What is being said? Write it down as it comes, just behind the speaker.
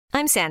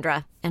I'm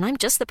Sandra, and I'm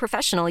just the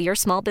professional your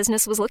small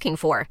business was looking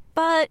for.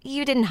 But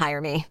you didn't hire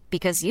me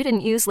because you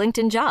didn't use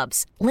LinkedIn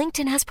Jobs.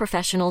 LinkedIn has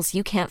professionals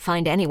you can't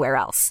find anywhere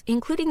else,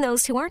 including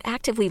those who aren't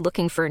actively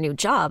looking for a new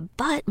job,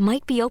 but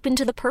might be open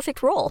to the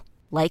perfect role,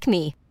 like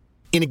me.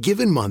 In a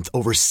given month,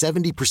 over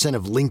 70%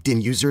 of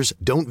LinkedIn users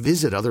don't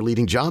visit other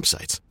leading job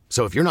sites.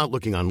 So if you're not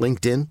looking on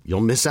LinkedIn,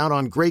 you'll miss out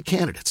on great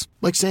candidates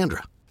like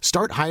Sandra.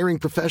 Start hiring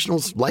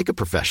professionals like a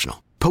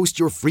professional. Post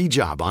your free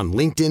job on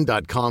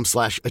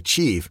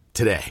linkedin.com/achieve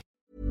today.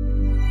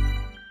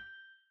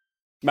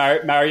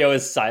 Mario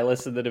is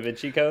Silas in the Da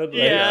Vinci Code.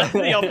 Yeah,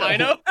 the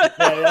albino.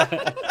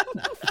 Yeah.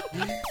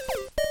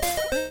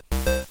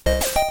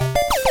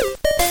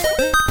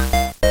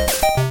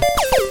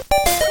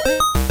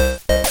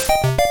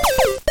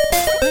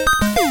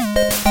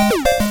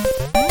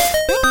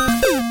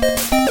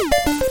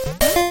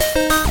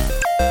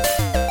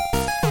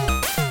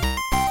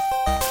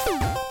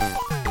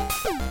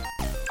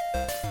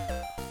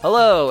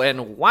 Hello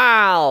and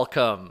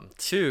welcome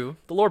to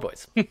the Lore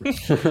Boys.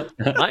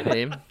 My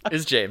name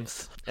is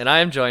James, and I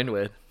am joined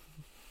with...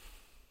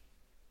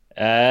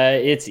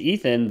 It's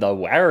Ethan, the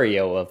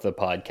Wario of the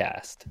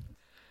podcast.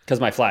 Because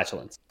my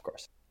flatulence, of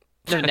course.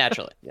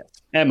 Naturally, yes.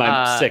 And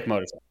my sick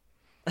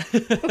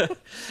motorcycle.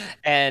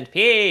 And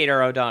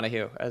Peter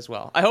O'Donohue as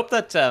well. I hope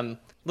that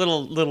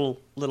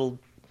little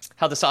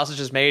how the sausage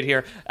is made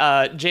here.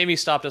 Jamie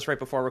stopped us right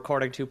before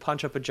recording to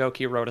punch up a joke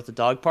he wrote at the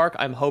dog park.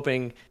 I'm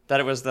hoping that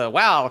it was the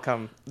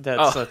welcome.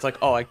 So it's like,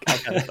 I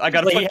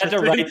got Like he had to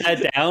write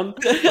that down.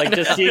 Like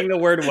just seeing the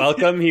word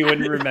welcome, he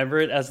wouldn't remember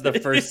it as the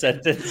first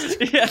sentence.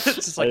 Yeah, it's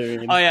just like,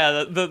 the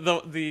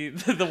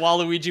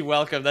Waluigi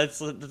welcome. That's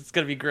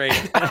gonna be great.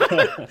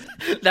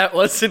 That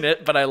wasn't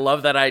it, but I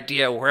love that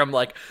idea where I'm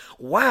like,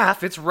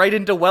 waff, it's right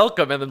into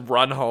welcome, and then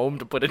run home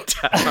to put it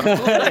down.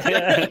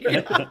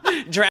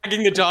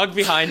 Dragging the dog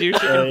behind you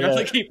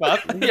to keep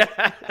up.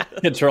 Yeah.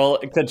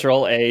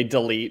 Control A,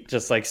 delete,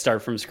 just like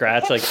start from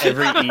scratch. Like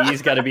every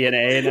E's got to be an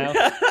A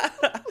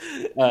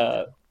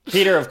now.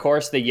 Peter, of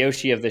course, the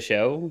Yoshi of the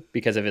show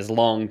because of his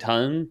long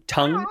tongue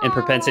and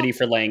propensity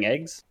for laying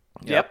eggs.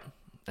 Yep.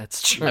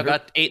 That's true. I've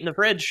got 8 in the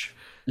fridge.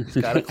 He's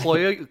got a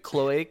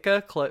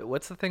cloaca.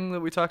 What's the thing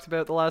that we talked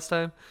about the last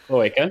time?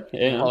 Cloaca.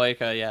 Yeah.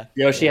 Cloaca, yeah.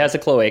 Yoshi has a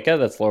cloaca.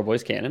 That's Lore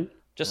Boys canon.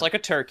 Just like a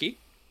turkey.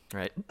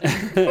 Right.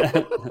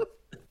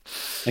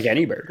 Like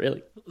any bird,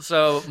 really.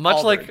 So much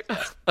All like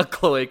a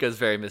cloaca is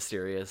very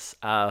mysterious.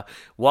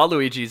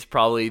 Waluigi is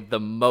probably the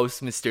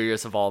most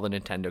mysterious of all the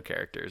Nintendo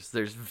characters.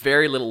 There's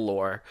very little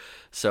lore,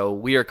 so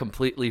we are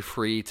completely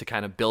free to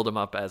kind of build him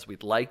up as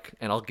we'd like,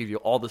 and I'll give you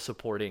all the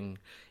supporting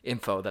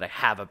info that I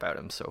have about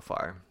him so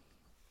far.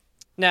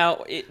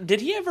 Now, did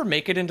he ever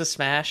make it into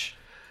Smash?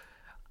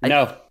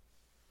 No.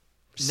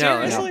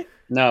 Seriously?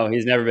 No,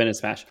 he's never been in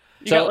Smash.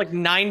 You got like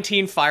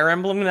 19 Fire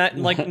Emblem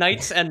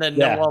nights and then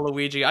no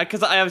Waluigi.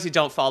 Because I obviously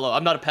don't follow.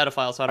 I'm not a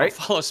pedophile, so I don't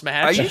follow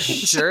Smash. Are you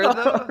sure,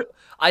 though?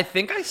 I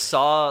think I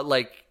saw,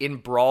 like, in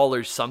Brawl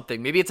or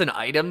something. Maybe it's an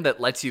item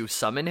that lets you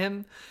summon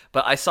him.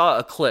 But I saw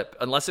a clip,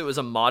 unless it was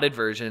a modded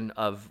version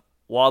of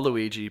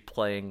Waluigi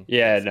playing.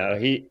 Yeah, no,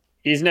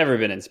 he's never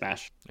been in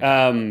Smash.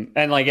 And,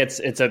 like,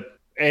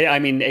 I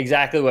mean,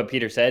 exactly what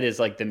Peter said is,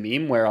 like, the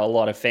meme where a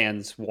lot of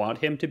fans want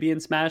him to be in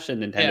Smash,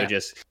 and Nintendo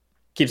just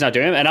keeps not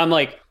doing it. And I'm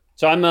like...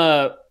 So I'm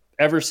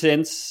ever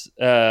since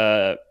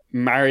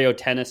Mario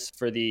Tennis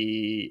for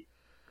the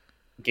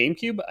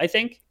GameCube, I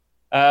think,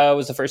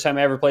 was the first time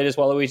I ever played as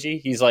Waluigi.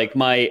 He's like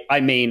I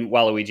main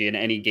Waluigi in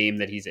any game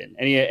that he's in.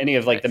 Any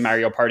of like the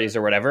Mario parties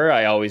or whatever,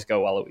 I always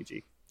go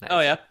Waluigi. Nice.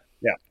 Oh yeah.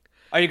 Yeah.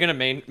 Are you gonna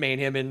main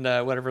him in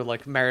whatever,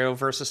 like Mario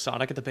versus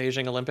Sonic at the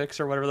Beijing Olympics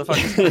or whatever the fuck?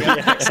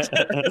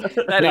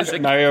 That is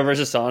Mario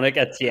versus Sonic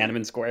at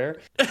Tiananmen Square.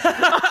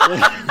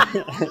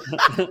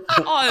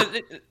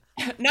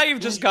 Now you've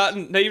just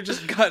gotten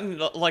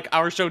like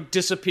our show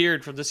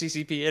disappeared from the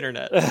CCP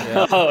internet.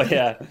 Yeah. Oh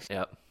yeah.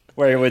 Yeah.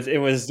 Where it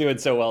was doing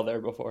so well there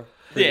before.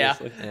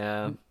 Previously.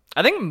 Yeah.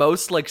 I think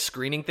most like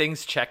screening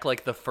things check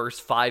like the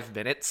first 5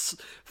 minutes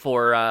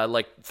for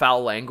like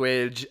foul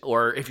language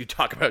or if you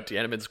talk about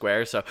Tiananmen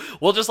Square. So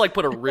we'll just like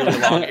put a really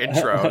long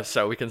intro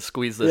so we can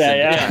squeeze this in.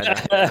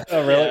 Yeah.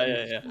 Oh really?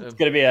 Yeah. It's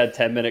gonna be a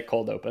 10-minute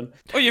cold open.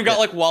 Oh, you've got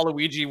like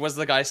Waluigi was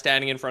the guy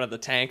standing in front of the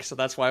tank, so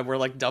that's why we're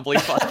like doubly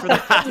fucked for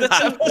this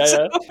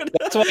episode. Yeah.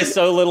 That's why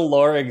so little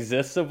lore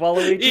exists of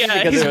Waluigi.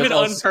 Yeah, because he's it was been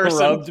all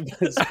scrubbed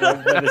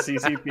by the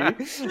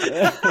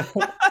CCP.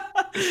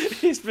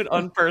 He's been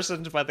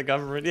unpersoned by the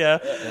government.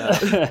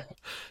 Yeah.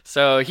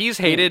 So he's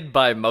hated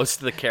by most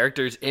of the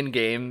characters in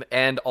game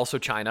and also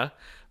China,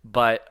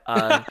 but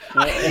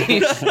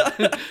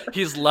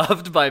he's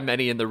loved by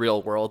many in the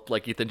real world.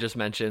 Like Ethan just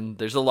mentioned,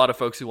 there's a lot of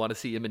folks who want to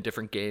see him in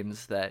different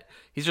games that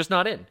he's just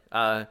not in.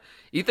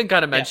 Ethan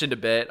kind of mentioned a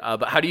bit,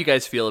 but how do you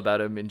guys feel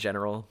about him in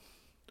general?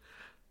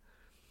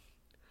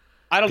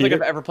 I don't think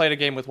I've ever played a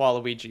game with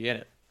Waluigi in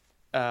it.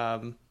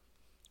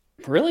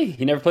 Really?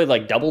 You never played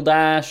like Double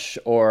Dash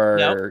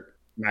or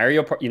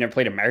Mario? You never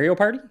played a Mario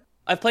Party?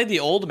 I've played the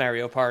old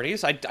Mario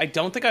parties. I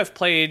don't think I've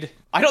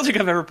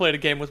ever played a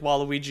game with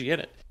Waluigi in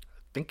it.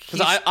 think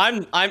Because I'm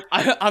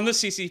the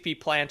CCP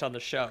plant on the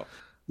show.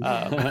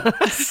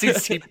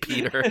 CC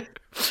Peter.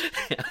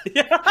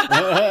 That's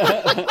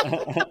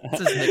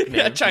his nickname.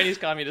 Yeah, Chinese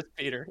Communist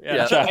Peter.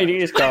 Yeah.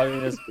 Chinese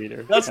Communist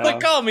Peter. That's what they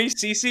call me,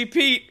 CC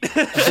Pete.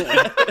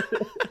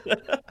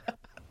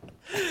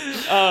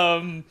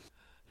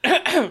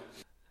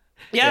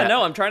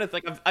 No, I'm trying to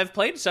think. I've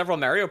played several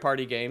Mario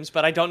Party games,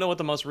 but I don't know what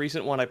the most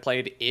recent one I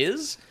played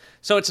is.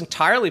 So it's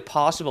entirely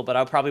possible, but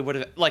I probably would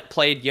have like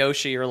played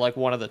Yoshi or like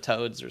one of the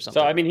Toads or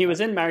something. So I mean, he was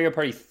in Mario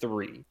Party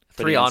 3.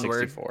 3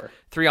 onward.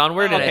 3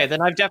 onward. Okay,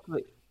 then I've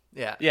definitely.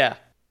 Yeah.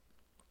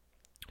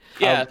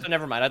 So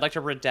never mind. I'd like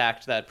to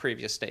redact that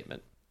previous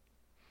statement.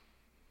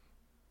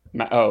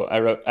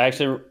 I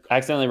actually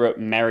accidentally wrote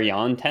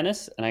Marion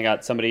Tennis, and I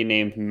got somebody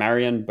named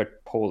Marion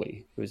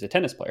Bertoli, who's a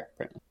tennis player,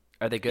 apparently.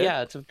 Are they good?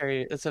 Yeah, it's a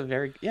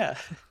very Yeah.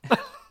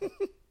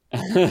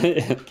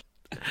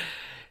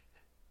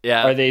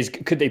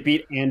 Could they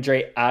beat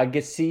Andre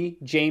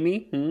Agassi,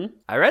 Jamie?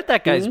 I read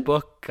that guy's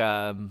book,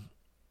 Open?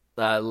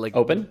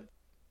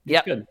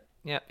 Yeah. Good.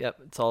 Yep.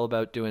 It's all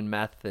about doing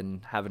meth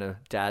and having a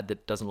dad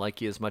that doesn't like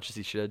you as much as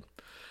he should.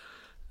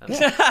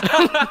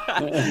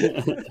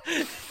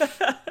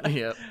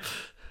 Yep.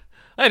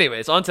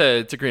 Anyways, on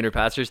to greener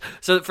pastures.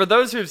 So for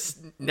those who've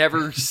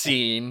never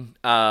seen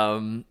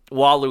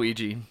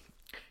Waluigi,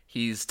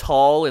 he's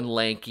tall and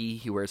lanky.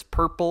 He wears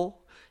purple.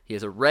 He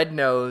has a red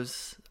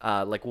nose,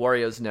 like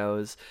Wario's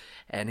nose,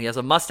 and he has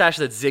a mustache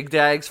that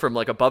zigzags from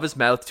like above his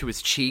mouth to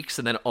his cheeks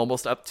and then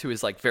almost up to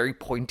his like very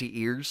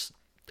pointy ears.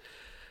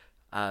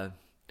 They're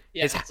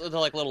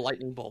like little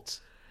lightning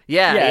bolts.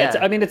 Yeah.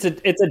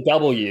 It's a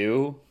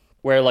W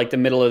where like the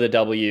middle of the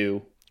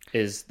W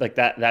is like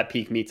that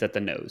peak meets at the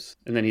nose,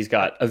 and then he's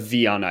got a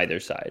V on either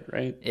side,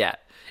 right? Yeah.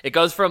 It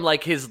goes from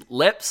like his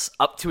lips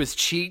up to his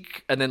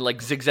cheek, and then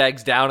like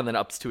zigzags down, and then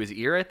up to his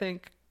ear. I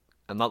think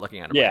I'm not looking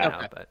at him right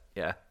now, but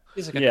yeah.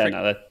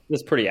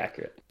 That's pretty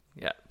accurate.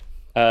 Yeah.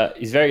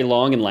 He's very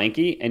long and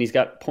lanky, and he's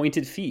got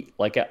pointed feet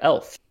like an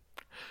elf.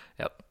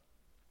 Yep.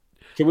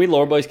 Can we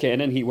lore boys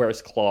canon? He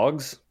wears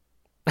clogs.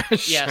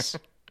 Yes.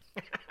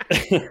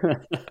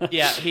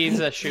 Yeah, he's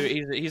a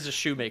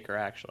shoemaker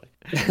actually.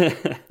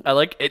 I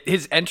like it.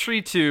 His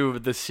entry to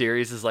the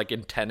series is like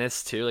in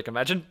tennis too. Like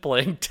imagine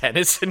playing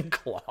tennis in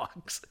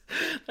clogs.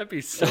 That'd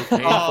be so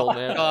painful,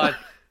 man. God.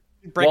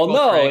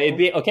 It'd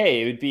be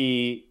okay. It would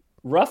be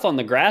rough on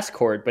the grass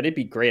court, but it'd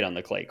be great on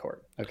the clay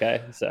court.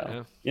 Okay,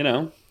 so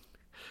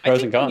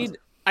pros and cons.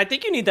 I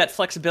think you need that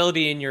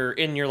flexibility in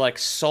your like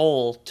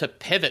soul to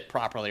pivot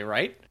properly,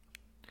 right?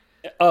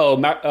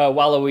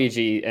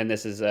 Waluigi, and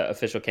this is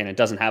official canon,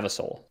 doesn't have a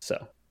soul,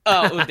 so.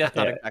 Oh, that's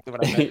not exactly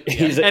what I meant. Yeah.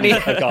 He's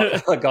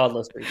a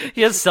godless creature.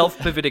 He has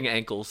self-pivoting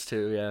ankles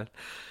too, yeah.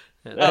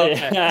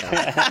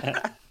 Okay.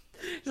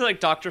 He's like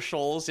Dr.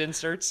 Scholl's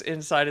inserts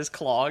inside his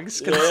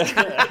clogs.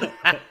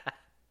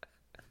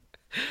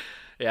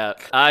 Yeah.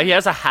 He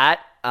has a hat,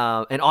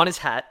 and on his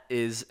hat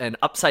is an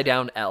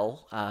upside-down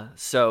L.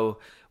 So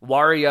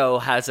Wario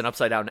has an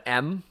upside-down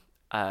M,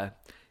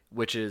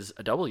 which is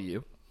a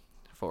W,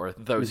 for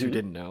those who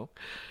didn't know.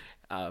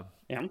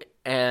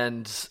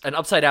 And an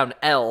upside-down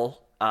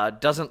L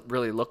doesn't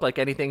really look like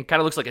anything. It kind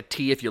of looks like a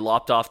T if you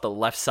lopped off the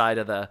left side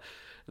of the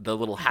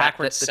little hat.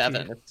 Backwards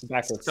 7.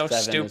 Backwards so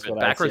 7 stupid.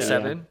 Backwards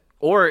 7.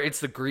 Or it's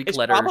the Greek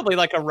letter. It's probably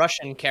like a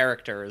Russian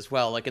character as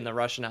well, like in the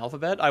Russian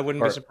alphabet. I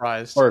wouldn't be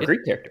surprised. Or a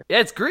Greek character. Yeah,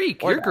 it's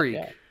Greek. You're Greek.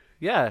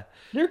 Yeah.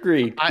 You're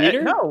Greek,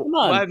 Peter. No, come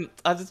on.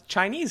 I'm the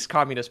Chinese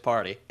Communist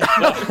Party.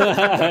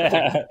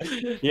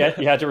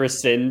 You had to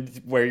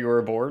rescind where you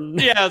were born?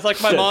 Yeah, it's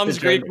like my mom's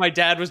Greek, my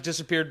dad was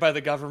disappeared by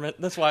the government.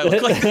 That's why I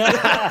look like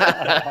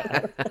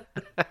that.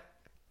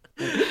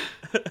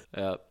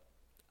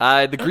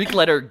 Yeah. The Greek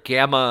letter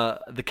gamma,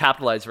 the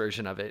capitalized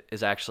version of it,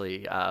 is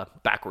actually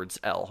backwards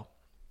L.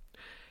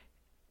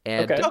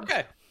 And,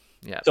 okay.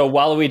 Yeah. So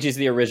Waluigi's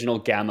the original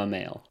gamma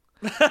male.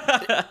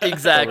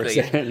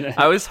 Exactly.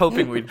 I was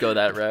hoping we'd go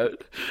that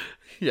route.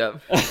 Yeah.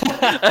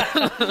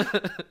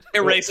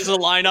 Erases a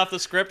line off the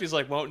script. He's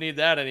like, won't need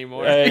that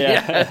anymore.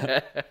 Yeah.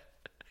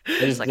 They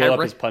just like, blew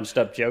up his punched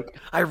up joke.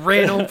 I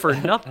ran home for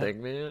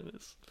nothing, man.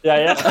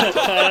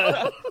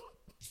 Yeah.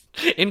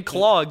 In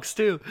clogs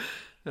too.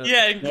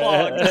 Yeah, in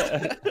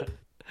clogs.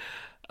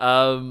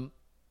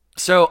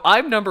 So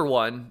I'm number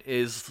one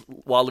is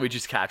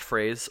Waluigi's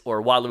catchphrase,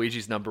 or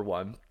Waluigi's number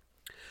one.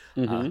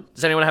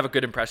 Does anyone have a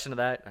good impression of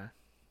that?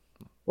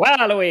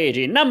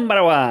 Waluigi,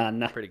 number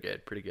one. Pretty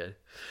good.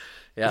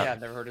 Yeah,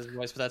 I've never heard his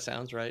voice, but that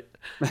sounds right.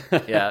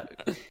 Yeah.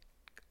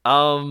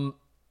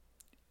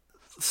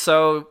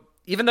 So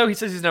even though he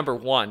says he's number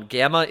one,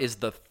 gamma is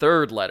the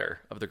third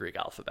letter of the Greek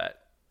alphabet.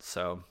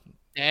 So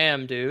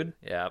damn, dude.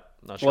 Yeah.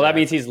 Not sure well, that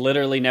means he's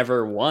literally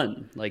never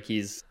won. Like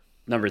he's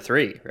number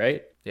 3,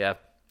 right? Yeah.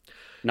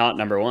 Not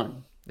number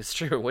 1. It's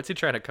true. What's he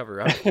trying to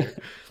cover up here?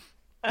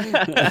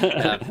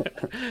 Yeah.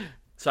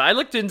 So I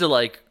looked into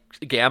like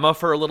gamma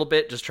for a little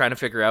bit, just trying to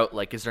figure out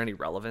like, is there any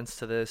relevance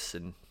to this?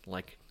 And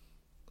like,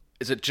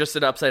 is it just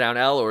an upside down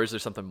L, or is there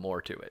something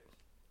more to it?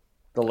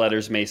 The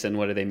letters Mason,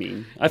 what do they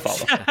mean? I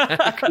follow.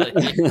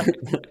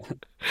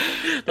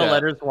 The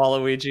letters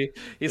Waluigi.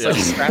 He's like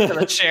strapped to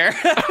the chair.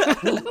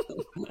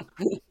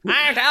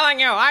 I'm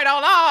telling you, I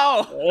don't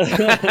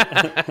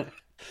know.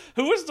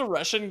 Who was the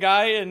Russian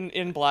guy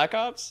in Black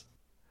Ops?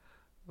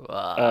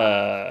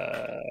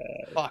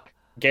 Fuck.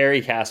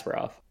 Gary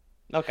Kasparov.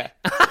 Okay.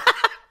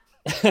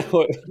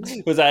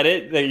 Was that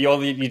it? That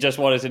you just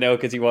wanted to know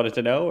because you wanted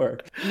to know, or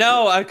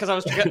no? Because I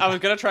was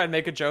gonna try and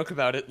make a joke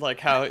about it, like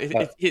how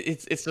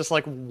it's just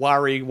like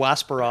Wari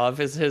Wasparov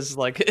is his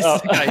like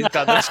the guy who's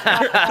got this.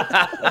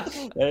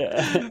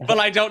 But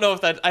I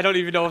don't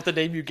even know if the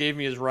name you gave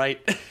me is right.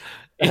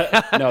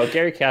 No,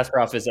 Gary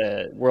Kasparov is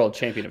a world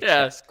champion of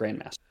chess,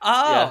 grandmaster.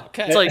 Oh,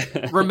 okay. It's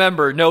like,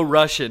 remember, no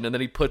Russian, and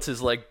then he puts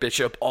his like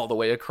bishop all the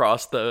way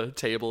across the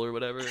table or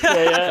whatever.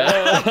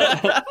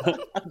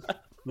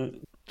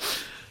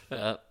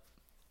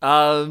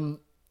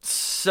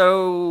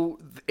 So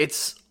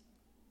it's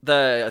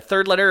the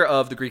third letter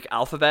of the Greek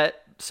alphabet.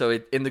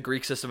 So in the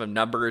Greek system of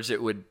numbers, it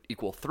would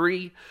equal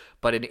 3.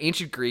 But in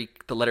ancient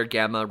Greek, the letter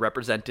gamma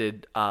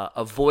represented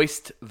a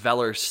voiced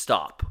velar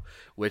stop.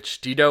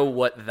 Which, do you know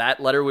what that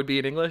letter would be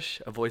in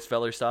English? A voiced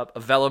velar stop? A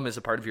velum is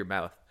a part of your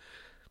mouth.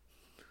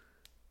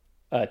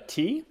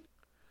 T?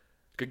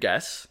 Good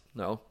guess.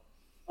 No.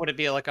 Would it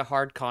be like a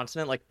hard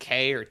consonant, like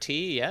K or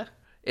T? Yeah.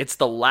 It's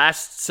the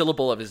last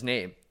syllable of his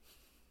name.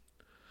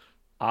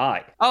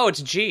 I. Oh,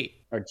 it's G.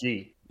 Or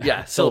G.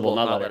 Yeah, syllable,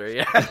 not letter.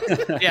 Yeah.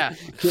 Yeah.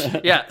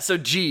 Yeah, so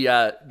G,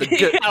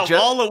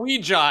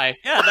 Waluigi.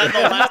 Yeah, that's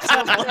the last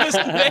syllable of his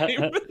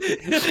name.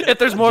 If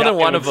there's more than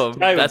one of them,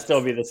 that would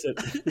still be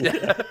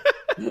the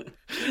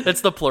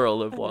That's the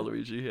plural of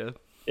Waluigi, yeah.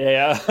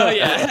 Yeah. Oh,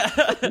 yeah.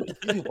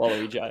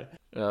 Waluigi.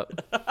 Yeah.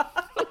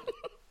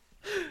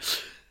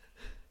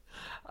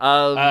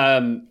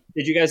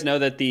 Did you guys know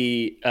that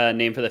the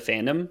name for the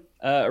fandom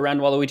around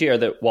Waluigi are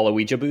the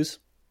Waluigiaboos?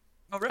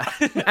 Oh, really?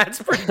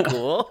 That's pretty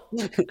cool.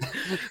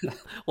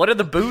 What are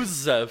the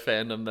Boos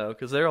fandom, though?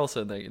 Because they're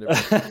also in that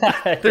universe.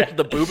 They're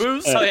the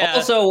Boo-Boos? Oh, yeah.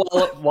 Also,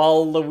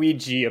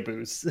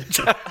 Waluigiaboos.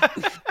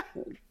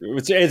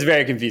 It's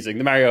very confusing.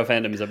 The Mario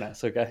fandom is a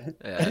mess, okay?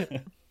 Yeah,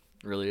 it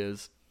really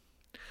is.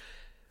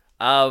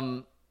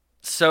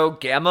 So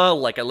gamma,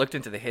 like I looked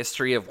into the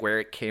history of where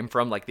it came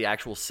from, like the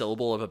actual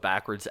syllable of a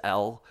backwards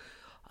L.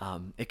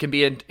 It can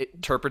be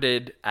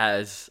interpreted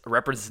as a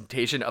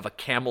representation of a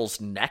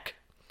camel's neck.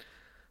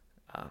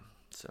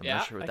 So I'm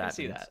not sure what that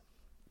means. That.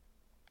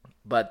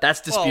 But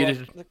that's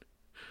disputed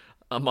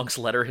amongst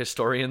letter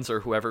historians or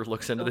whoever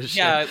looks into this shit.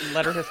 Yeah,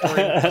 letter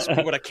historians must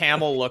be what a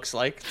camel looks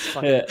like.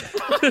 Yeah,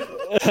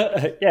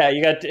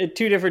 you got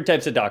two different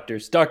types of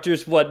doctors.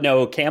 Doctors what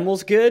know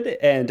camels good,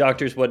 and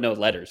doctors what know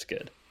letters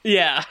good.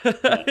 Yeah.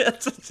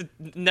 It's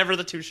never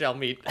the two shall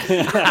meet.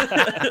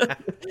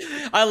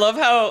 I love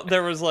how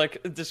there was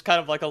like just kind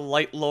of like a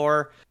light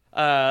lore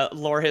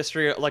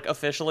history, like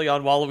officially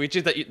on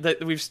Waluigi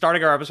that we've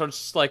started our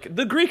episodes like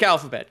the Greek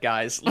alphabet,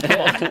 guys.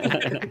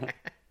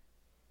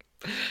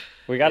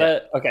 We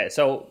gotta okay.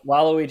 So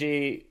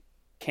Waluigi,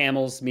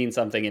 camels mean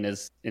something in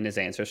his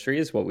ancestry,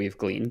 is what we've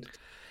gleaned.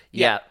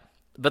 Yeah,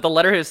 but the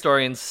letter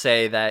historians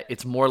say that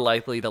it's more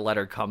likely the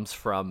letter comes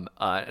from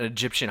an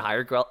Egyptian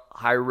hieroglyph.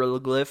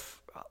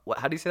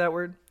 How do you say that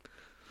word?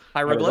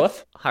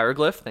 Hieroglyph.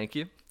 Hieroglyph. Thank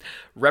you.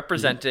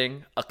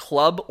 Representing a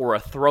club or a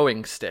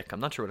throwing stick. I'm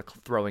not sure what a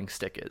throwing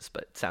stick is,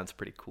 but it sounds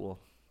pretty cool.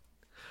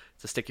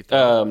 It's a stick you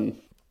throw.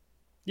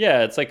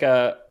 Yeah, it's like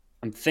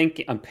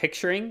I'm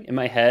picturing in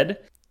my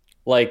head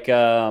like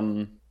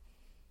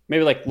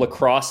maybe like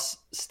lacrosse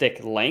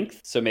stick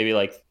length, so maybe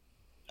like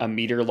a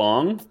meter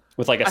long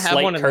with like a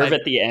slight curve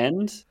at the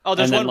end. Oh,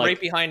 there's one right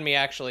behind me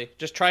actually.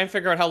 Just try and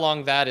figure out how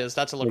long that is.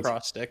 That's a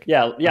lacrosse stick.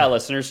 Yeah,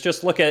 listeners,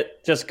 just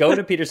go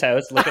to Peter's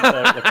house, look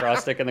at the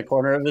lacrosse stick in the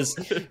corner of his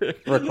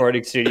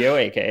recording studio,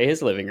 aka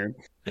his living room.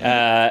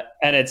 And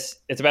it's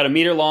about a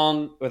meter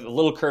long with a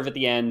little curve at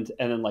the end,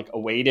 and then like a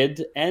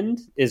weighted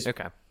end is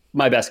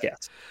my best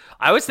guess.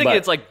 I was thinking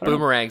it's like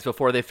boomerangs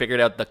before they figured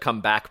out the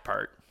comeback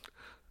part.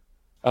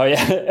 Oh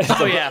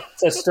yeah.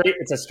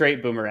 It's a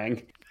straight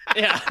boomerang.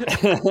 Yeah.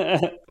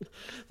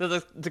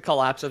 The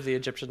collapse of the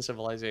Egyptian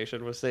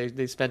civilization was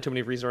they spent too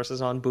many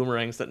resources on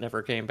boomerangs that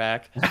never came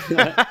back.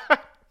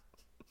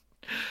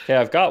 Okay,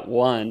 I've got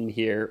one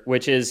here,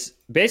 which is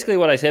basically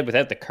what I said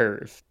without the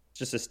curve.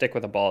 Just a stick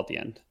with a ball at the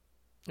end.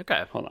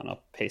 Okay. Hold on,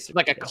 I'll paste it.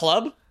 Like a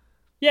club?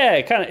 Yeah,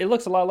 it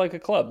looks a lot like a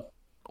club.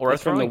 Or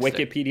from the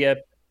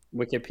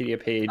Wikipedia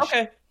page.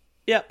 Okay.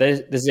 Yeah.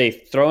 This is a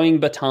throwing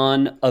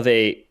baton of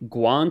a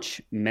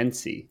Guanche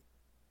Mensi,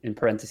 in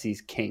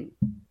parentheses, king.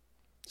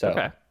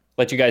 So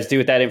let you guys do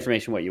with that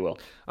information what you will.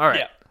 All right.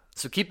 Yeah.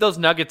 So keep those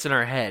nuggets in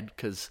our head,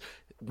 because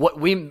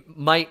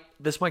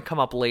this might come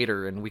up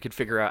later, and we could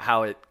figure out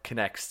how it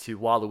connects to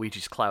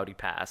Waluigi's cloudy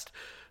past.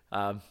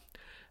 I'm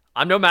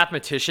no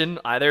mathematician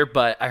either,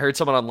 but I heard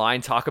someone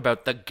online talk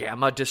about the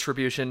gamma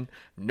distribution.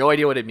 No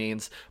idea what it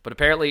means, but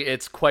apparently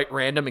it's quite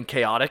random and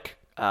chaotic.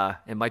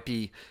 It might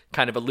be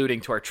kind of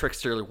alluding to our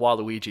trickster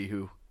Waluigi,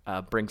 who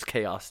brings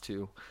chaos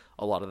to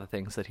a lot of the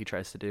things that he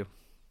tries to do.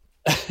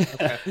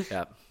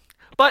 Yeah.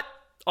 But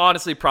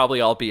honestly,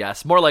 probably all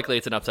BS. More likely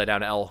it's an upside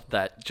down L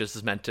that just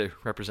is meant to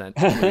represent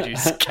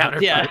Luigi's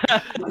counterpart. Yeah.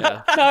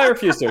 No, I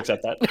refuse to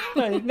accept that.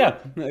 No.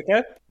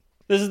 Okay.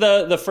 This is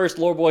the first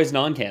Lore Boys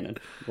non-canon,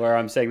 where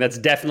I'm saying that's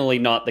definitely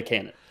not the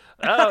canon.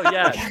 Oh,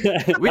 yeah.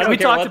 We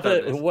talked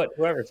about this.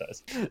 Whoever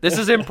says. This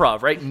is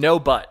improv, right? No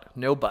but.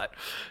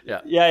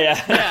 Yeah.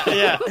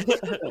 Yeah.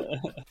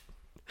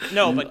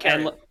 No, but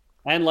carry.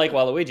 And like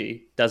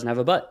Waluigi, doesn't have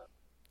a butt.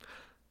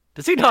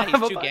 Does he not He's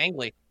have a too butt?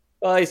 gangly.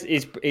 Well,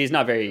 he's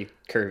not very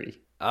curvy.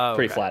 Oh,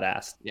 Pretty okay. flat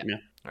assed. Yeah.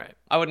 All right.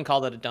 I wouldn't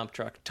call that a dump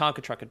truck.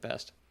 Tonka truck at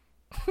best.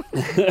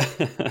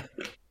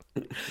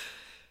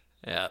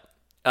 Yeah.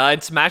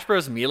 In Smash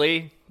Bros.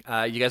 Melee,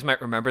 you guys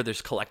might remember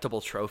there's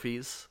collectible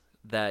trophies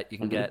that you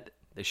can get.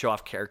 They show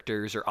off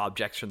characters or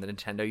objects from the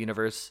Nintendo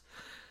universe.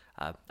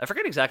 I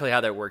forget exactly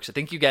how that works. I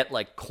think you get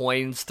like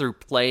coins through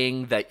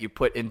playing that you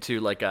put into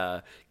like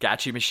a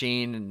gacha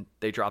machine and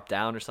they drop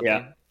down or something.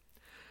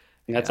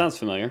 Yeah. That sounds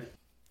familiar.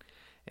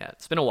 Yeah,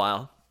 it's been a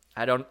while.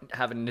 I don't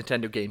have a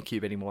Nintendo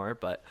GameCube anymore,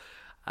 but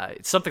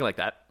it's something like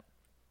that.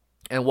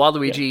 And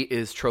Waluigi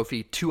is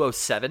trophy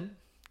 207.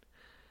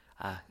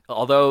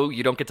 Although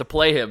you don't get to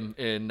play him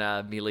in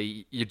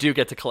Melee, you do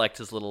get to collect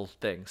his little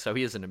thing. So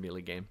he is in a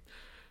Melee game.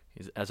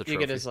 He's as a trophy. You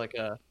get his like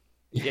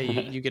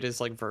you get his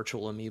like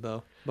virtual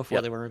amiibo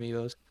before they were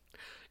amiibos.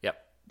 Yep.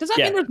 Does that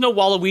mean there's no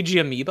Waluigi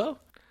amiibo?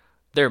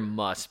 There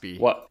must be.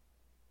 What?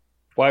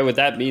 Why would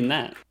that mean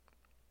that?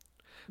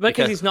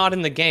 Because he's not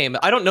in the game.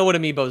 I don't know what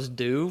amiibos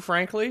do,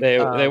 frankly.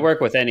 They work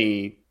with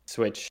any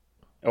Switch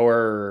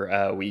or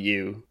Wii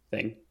U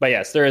thing. But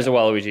yes, there is a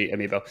Waluigi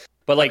amiibo.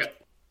 But like,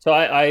 so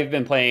I've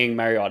been playing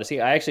Mario Odyssey.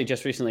 I actually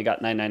just recently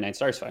got 999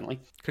 stars finally.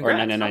 Congrats. Or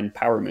 999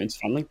 Power Moons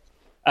finally.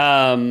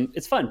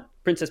 It's fun.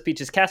 Princess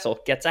Peach's castle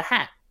gets a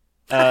hat.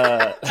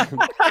 And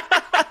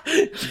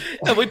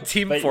what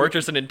Team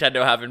Fortress and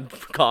Nintendo have in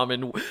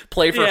common?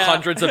 Play for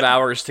hundreds of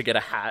hours to get a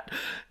hat.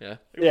 Yeah.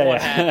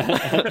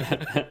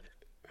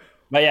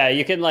 But yeah,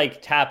 you can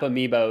like tap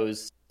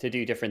amiibos to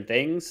do different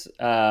things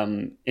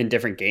in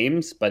different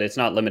games, but it's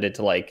not limited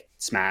to like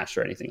Smash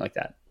or anything like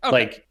that. Okay.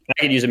 Like I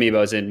can use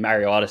amiibos in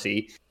Mario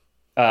Odyssey.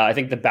 I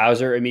think the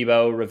Bowser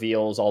amiibo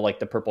reveals all like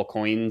the purple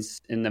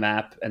coins in the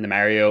map, and the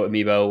Mario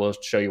amiibo will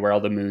show you where all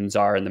the moons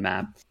are in the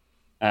map.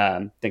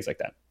 Things like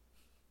that.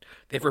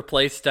 They've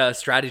replaced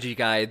strategy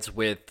guides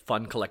with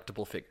fun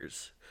collectible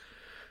figures.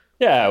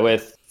 Yeah,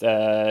 with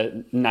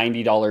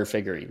 $90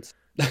 figurines.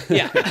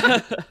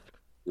 Yeah.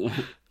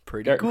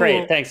 Pretty cool.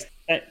 Great. Thanks,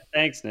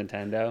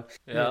 Nintendo.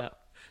 Yeah.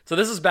 So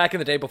this is back in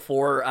the day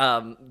before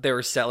they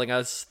were selling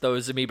us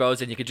those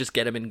amiibos, and you could just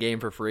get them in game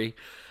for free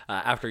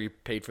after you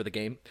paid for the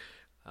game.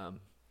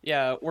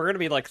 Yeah, we're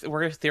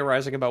gonna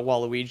theorizing about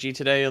Waluigi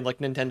today, and like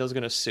Nintendo's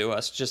gonna sue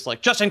us, just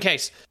in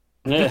case.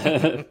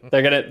 They're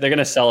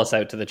gonna sell us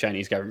out to the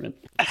Chinese government.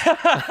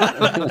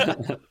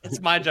 It's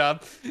my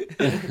job.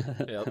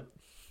 Yep.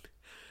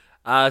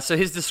 So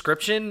his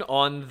description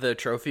on the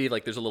trophy,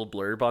 like there's a little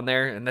blurb on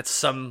there, and that's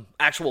some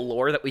actual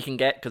lore that we can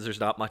get because there's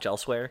not much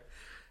elsewhere.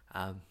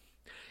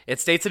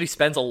 It states that he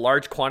spends a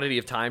large quantity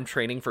of time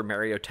training for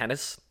Mario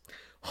Tennis,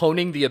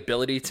 honing the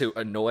ability to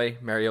annoy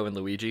Mario and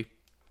Luigi.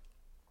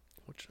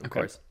 Which, of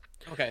course.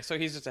 Okay, so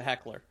he's just a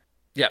heckler.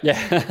 Yep.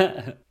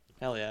 Yeah.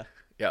 Hell yeah.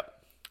 Yep.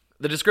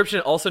 The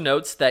description also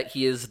notes that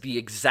he is the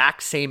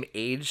exact same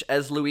age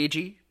as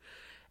Luigi,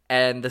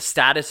 and the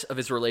status of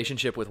his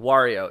relationship with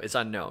Wario is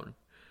unknown.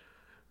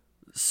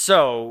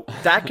 So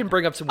that can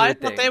bring up some weird I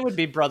thought things. they would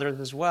be brothers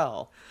as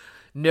well.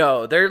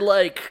 No, they're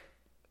like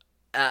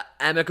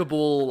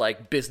amicable,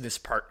 like business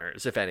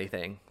partners, if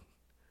anything.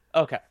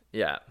 Okay.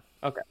 Yeah.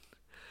 Okay.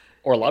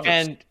 Or lovers.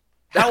 And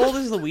how old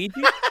is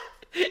Luigi?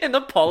 In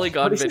the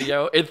Polygon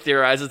video, it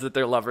theorizes that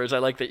they're lovers. I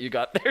like that you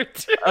got there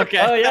too. Okay.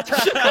 Oh yeah.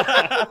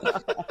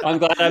 I'm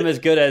glad I'm as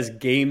good as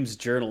games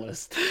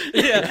journalist.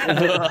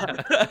 Yeah.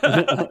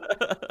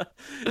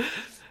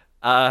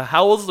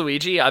 How old's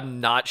Luigi?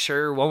 I'm not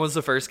sure. When was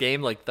the first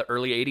game? Like the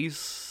early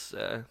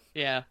 80s?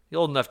 Yeah.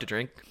 You're old enough to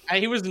drink.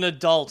 He was an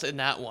adult in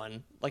that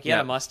one. Like, he had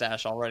Yeah. a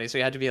mustache already, so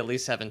he had to be at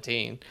least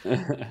 17.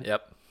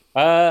 Yep.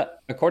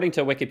 According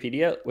to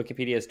Wikipedia,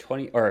 Luigi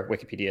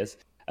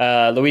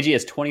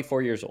is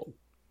 24 years old.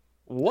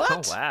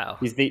 What? Oh, wow.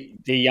 He's the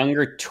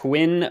younger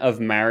twin of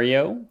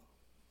Mario.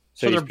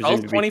 So they're he's presumed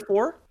both to be-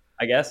 24?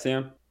 I guess,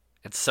 yeah.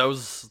 And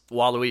so's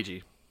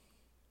Waluigi.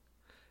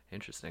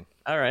 Interesting.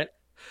 All right.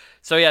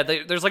 So yeah,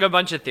 there's like a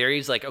bunch of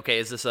theories. Like, okay,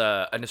 is this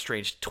an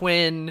estranged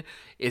twin?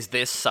 Is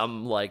this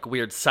some like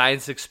weird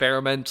science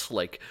experiment?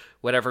 Like,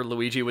 whenever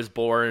Luigi was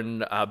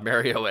born,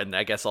 Mario and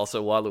I guess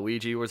also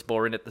Waluigi was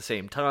born at the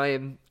same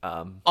time.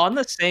 On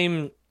the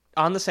same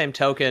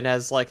token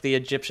as like the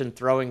Egyptian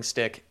throwing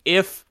stick,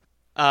 if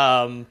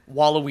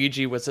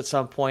Waluigi was at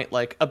some point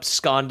like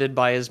absconded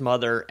by his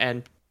mother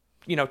and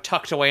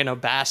tucked away in a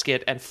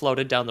basket and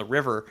floated down the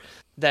river,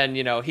 then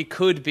he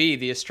could be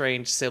the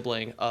estranged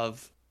sibling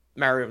of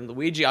Mario and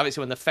Luigi.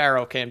 Obviously, when the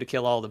Pharaoh came to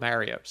kill all the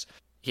Marios,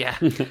 Yeah,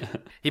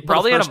 he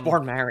probably had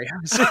firstborn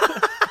Marios.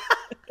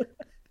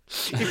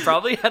 He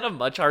probably had a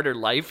much harder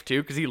life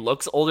too, because he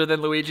looks older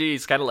than Luigi.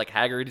 He's kind of like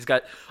haggard. He's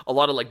got a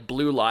lot of like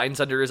blue lines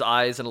under his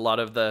eyes, and a lot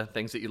of the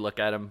things that you look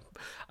at him.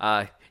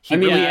 He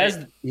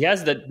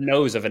has the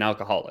nose of an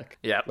alcoholic.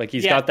 Yeah, like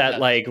he's got that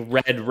like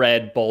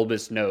red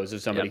bulbous nose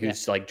of somebody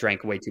who's like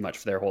drank way too much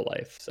for their whole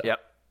life. So. Yep.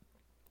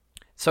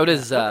 So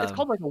does it's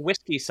called like a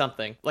whiskey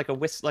something, like a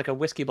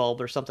whiskey bulb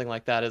or something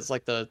like that. It's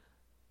like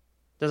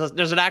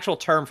there's an actual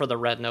term for the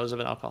red nose of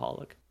an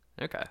alcoholic.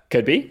 Okay.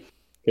 Could be.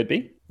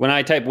 When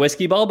I type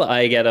whiskey bulb,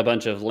 I get a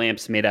bunch of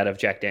lamps made out of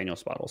Jack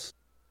Daniel's bottles.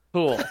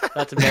 Cool.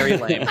 That's very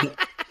lame.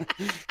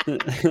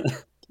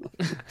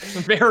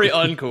 Very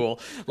uncool.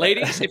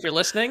 Ladies, if you're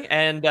listening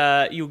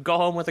and you go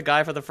home with a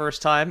guy for the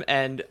first time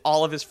and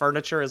all of his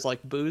furniture is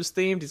like booze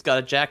themed, he's got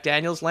a Jack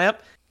Daniel's lamp,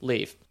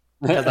 leave.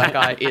 Because that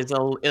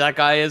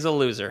guy is a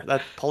loser.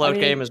 That pull-out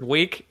game is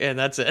weak, and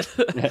that's it.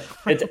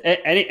 It's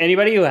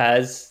anybody who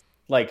has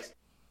like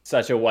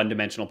such a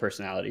one-dimensional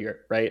personality,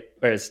 right?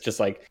 Where it's just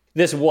like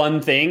this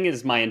one thing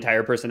is my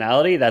entire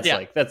personality. That's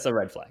a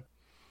red flag.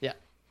 Yeah.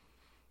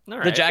 All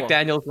right, the Jack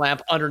Daniels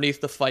lamp underneath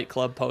the Fight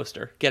Club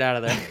poster. Get out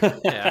of there.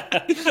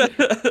 Yeah.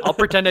 I'll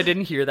pretend I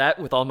didn't hear that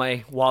with all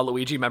my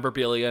Waluigi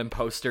memorabilia and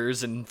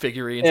posters and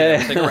figurines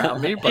and everything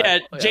around me.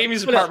 But,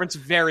 Jamie's apartment's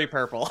very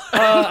purple.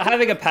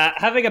 Having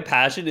a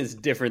passion is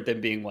different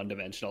than being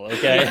one-dimensional.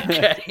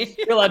 Okay.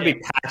 You're allowed to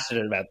be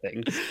passionate about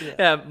things.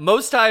 Yeah.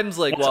 Most times,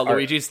 like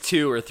Waluigi's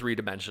 2 or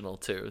 3-dimensional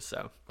too.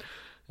 So.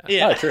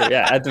 Yeah. Oh, true.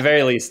 Yeah. At the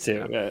very least,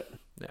 too.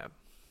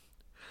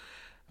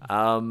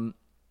 Yeah.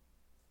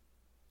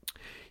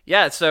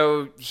 Yeah,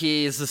 so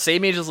he's the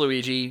same age as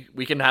Luigi.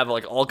 We can have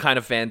like all kind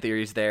of fan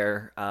theories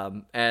there.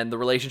 And the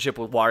relationship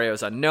with Wario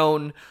is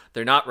unknown.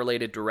 They're not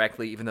related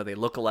directly, even though they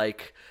look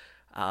alike.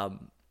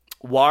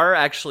 War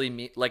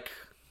actually,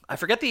 I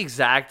forget the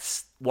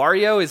exact.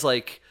 Wario is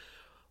like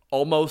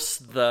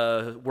almost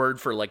the word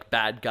for like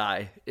bad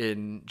guy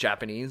in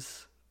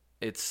Japanese.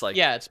 It's like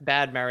it's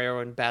bad Mario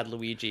and bad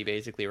Luigi,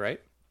 basically, right?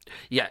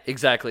 Yeah,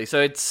 exactly.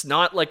 So it's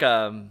not like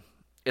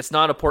it's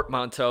not a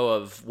portmanteau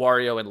of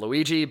Wario and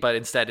Luigi, but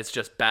instead it's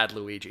just bad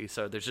Luigi.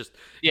 So there's just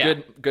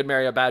good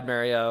Mario, bad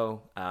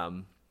Mario,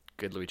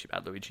 good Luigi,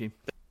 bad Luigi.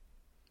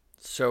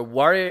 So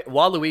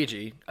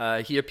Waluigi,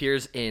 he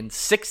appears in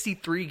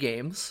 63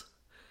 games,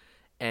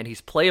 and he's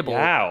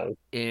playable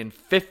in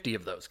 50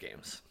 of those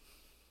games.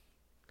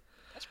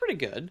 That's pretty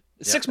good.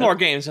 6 more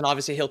games, and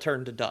obviously he'll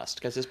turn to dust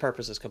because his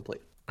purpose is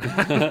complete.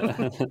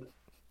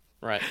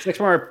 Right. 6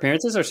 more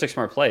appearances or 6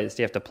 more plays?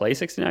 Do you have to play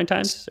 69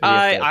 times?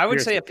 I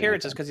would say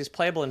appearances because he's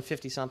playable in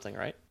 50 something,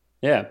 right?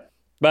 Yeah,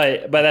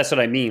 but that's what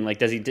I mean.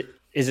 Like, is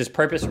his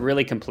purpose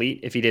really complete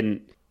if he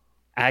didn't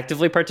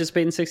actively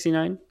participate in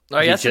 69? He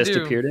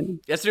appeared in?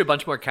 He has to do a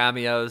bunch more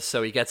cameos,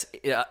 so he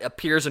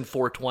appears in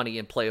 420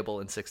 and playable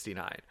in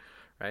 69,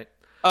 right?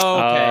 Oh,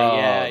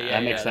 okay,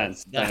 that makes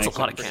sense. That's a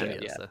lot of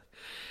cameos.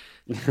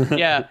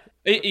 Yeah.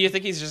 You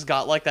think he's just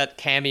got like that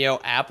Cameo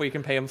app where you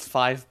can pay him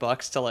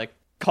 $5 to like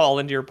call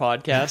into your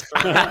podcast?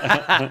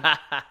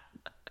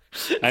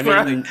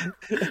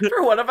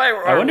 For one of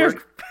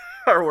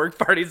our work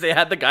parties, they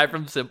had the guy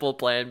from Simple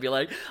Plan be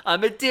like,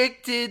 "I'm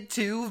addicted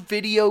to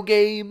video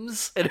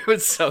games," and it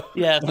was so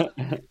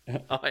I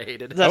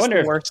hated it. That's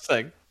the worst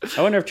thing.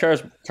 I wonder if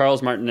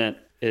Charles Martinet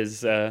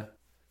is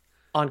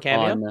on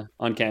Cameo.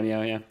 On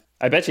Cameo, yeah.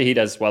 I bet you he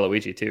does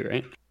Waluigi too,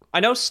 right? I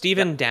know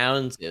Stephen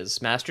Downs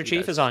is Master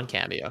Chief is on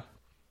Cameo.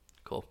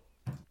 Cool.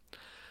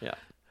 Yeah.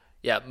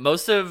 Yeah,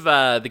 most of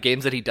the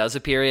games that he does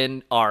appear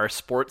in are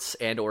sports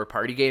and or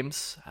party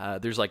games.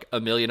 There's like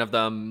a million of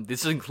them.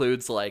 This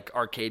includes like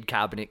arcade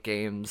cabinet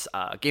games,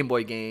 Game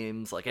Boy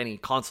games, like any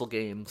console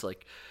games.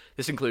 Like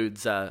this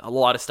includes a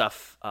lot of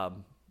stuff, a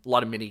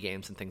lot of mini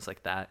games and things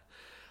like that.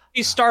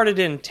 He started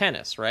in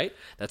tennis, right?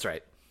 That's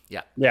right.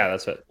 Yeah. Yeah,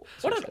 that's what.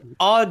 What an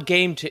odd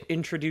game to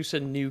introduce a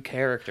new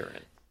character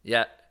in.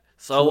 Yeah.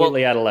 So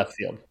totally out of left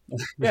field.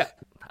 Yeah,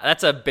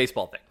 that's a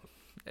baseball thing.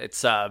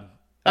 It's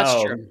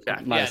that's true.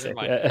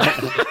 Yeah,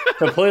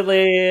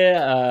 completely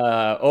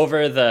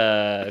over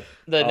the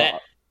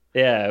net.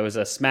 Yeah, it was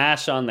a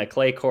smash on the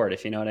clay court,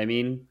 if you know what I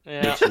mean.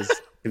 Yeah. Which is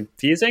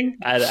confusing.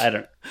 I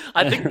don't.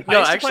 I think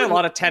I used to play a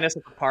lot of tennis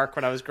at the park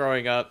when I was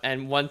growing up,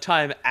 and one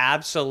time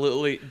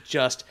absolutely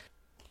just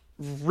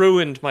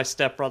ruined my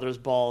stepbrother's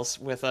balls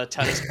with a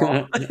tennis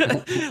ball.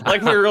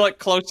 Like we were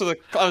like I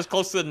was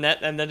close to the net,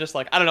 and then just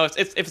like I don't know,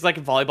 if it's like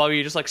volleyball,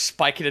 you just like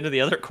spike it into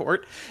the other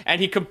court,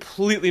 and he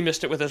completely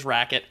missed it with his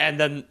racket, and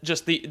then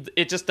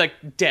it just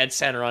like dead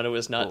center onto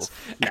his nuts,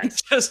 and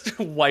just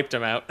wiped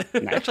him out.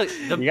 Actually,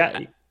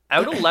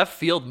 out of left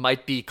field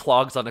might be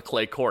clogs on a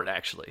clay court,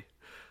 actually,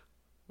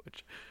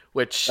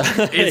 which is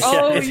his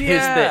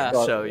thing.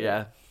 So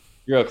yeah,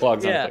 Euro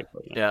clogs on a clay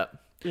court.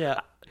 Yeah.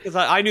 Because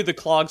I knew the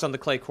clogs on the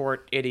clay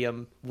court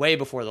idiom way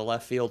before the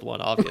left field one,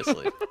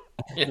 obviously.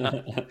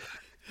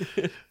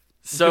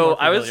 So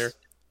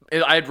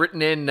I had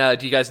written in, do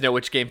you guys know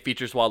which game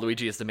features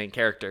Waluigi as the main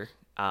character?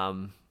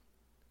 Do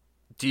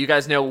you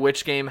guys know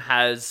which game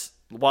has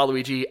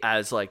Waluigi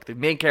as like the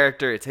main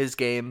character? It's his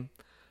game.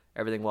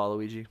 Everything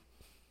Waluigi.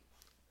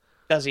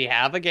 Does he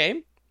have a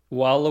game?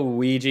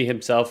 Waluigi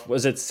himself,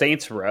 was it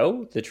Saints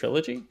Row, the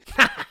trilogy?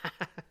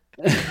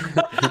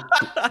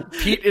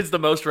 Pete is the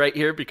most right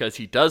here because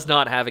he does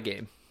not have a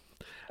game.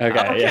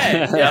 Okay.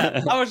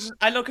 Yeah.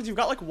 I know, because you've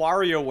got like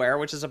WarioWare,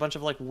 which is a bunch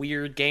of like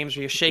weird games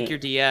where you shake your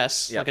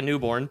DS like a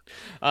newborn.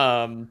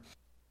 And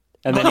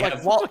then you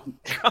have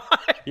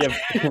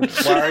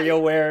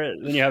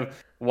WarioWare, then you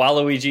have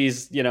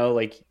Waluigi's,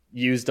 like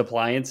used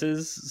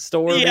appliances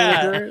store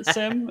manager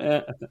sim.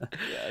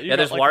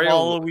 There's like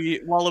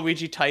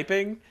Waluigi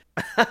typing.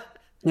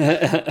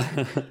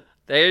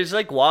 There's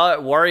like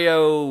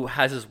Wario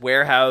has his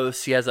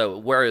warehouse. He has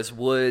Wario's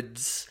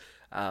Woods.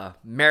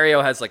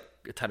 Mario has like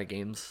a ton of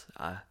games.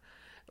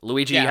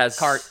 Luigi has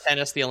kart,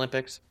 tennis, the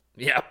Olympics.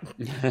 Yep.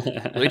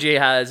 Luigi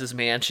has his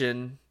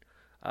mansion.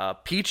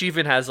 Peach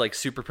even has like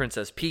Super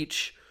Princess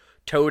Peach.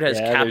 Toad has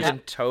Captain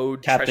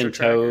Toad. Captain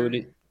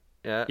Toad.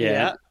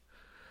 Yeah.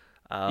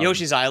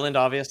 Yoshi's Island,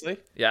 obviously.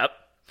 Yep.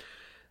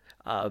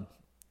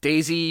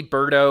 Daisy,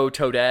 Birdo,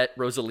 Toadette,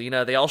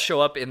 Rosalina, they all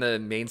show up in the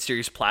main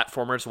series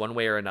platformers one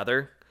way or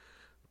another.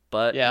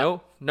 But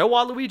no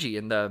Waluigi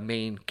in the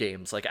main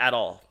games, like at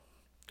all.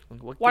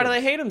 Why do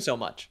they hate him so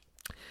much?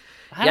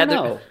 I don't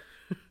know.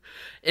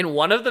 In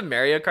one of the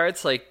Mario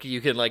Karts, like you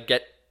can like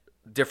get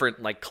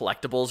different like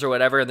collectibles or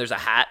whatever, and there's a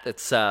hat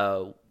that's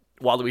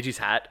Waluigi's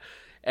hat,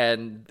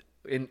 and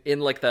in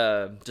like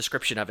the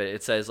description of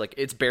it says like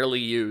it's barely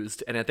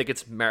used, and I think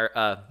it's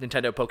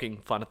Nintendo poking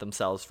fun at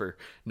themselves for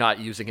not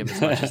using him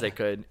as much as they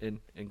could in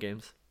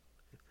games.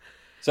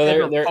 So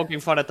they're poking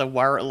fun at the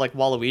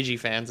Waluigi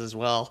fans as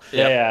well.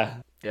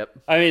 Yep. Yep.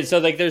 I mean, so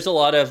like there's a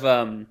lot of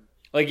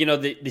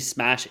the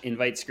Smash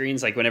invite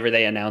screens, like whenever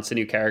they announce a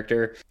new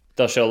character,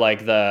 they'll show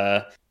like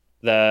the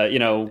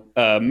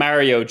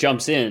Mario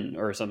jumps in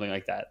or something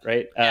like that,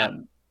 right?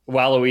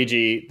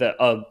 Waluigi,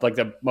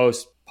 the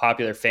most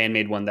popular fan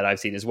made one that I've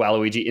seen is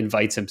Waluigi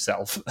invites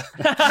himself.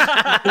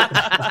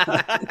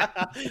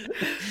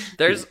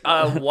 There's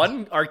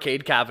one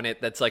arcade cabinet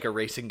that's like a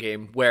racing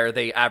game where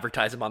they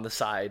advertise him on the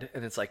side,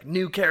 and it's like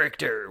new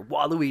character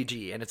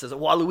Waluigi, and it says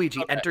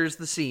Waluigi enters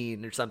the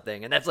scene or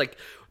something, and that's like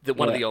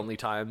one of the only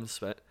times.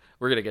 But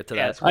we're gonna get to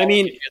that. I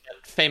mean,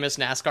 that famous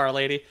NASCAR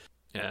lady.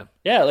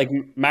 Yeah, like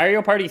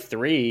Mario Party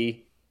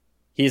 3,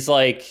 he's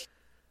like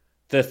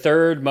the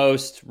third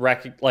most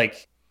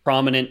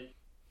prominent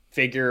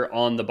figure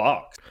on the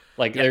box.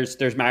 Like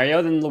there's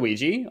Mario, then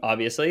Luigi,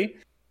 obviously.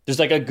 There's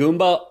like a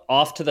Goomba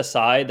off to the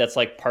side that's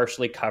like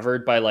partially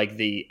covered by like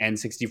the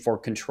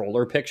N64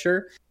 controller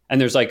picture, and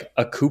there's like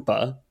a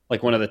Koopa,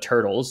 like one of the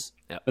turtles.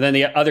 But then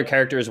the other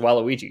character is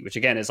Waluigi, which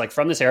again is like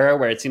from this era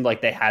where it seemed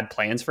like they had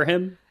plans for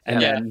him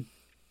and then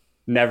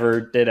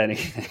never did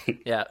anything.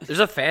 There's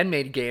a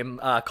fan-made game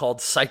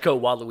called Psycho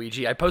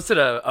Waluigi. I posted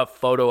a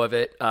photo of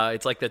it.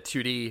 It's like the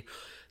 2D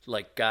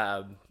like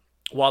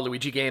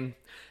Waluigi game.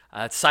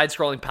 It's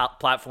side-scrolling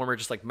platformer,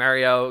 just like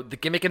Mario. The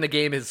gimmick in the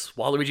game is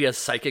Waluigi has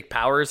psychic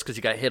powers because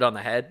he got hit on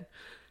the head.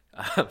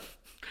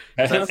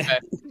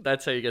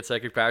 That's how you get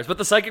psychic powers. But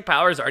the psychic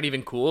powers aren't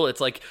even cool.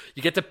 It's like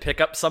you get to pick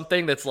up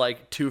something that's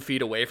like 2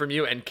 feet away from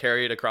you and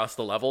carry it across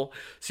the level.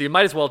 So you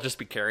might as well just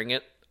be carrying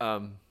it.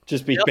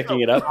 Just be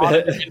picking it up.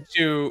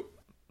 Into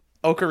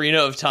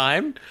Ocarina of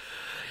Time.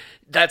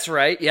 That's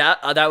right. Yeah,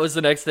 that was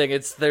the next thing.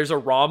 There's a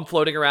ROM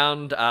floating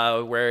around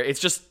where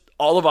it's just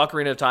all of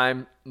Ocarina of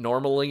Time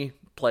normally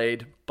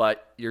played,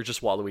 but you're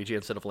just Waluigi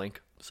instead of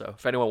Link. So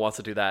if anyone wants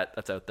to do that,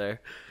 that's out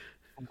there.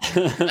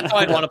 That's how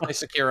I'd want to play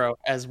Sekiro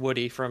as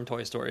Woody from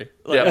Toy Story.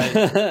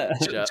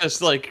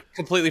 Just like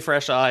completely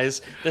fresh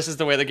eyes. This is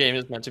the way the game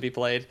is meant to be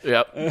played.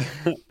 Yep.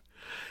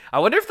 I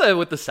wonder if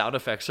what the sound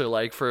effects are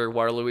like for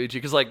Waluigi,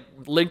 because like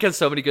Link has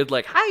so many good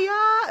like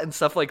hiya and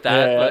stuff like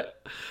that.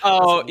 But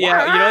you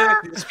know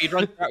the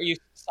speedrun part where you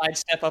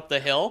sidestep up the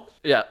hill.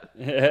 Yeah.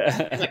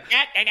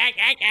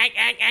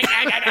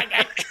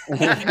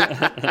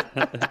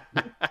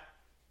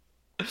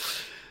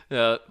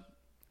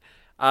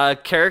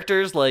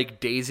 Characters like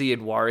Daisy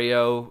and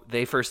Wario,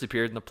 they first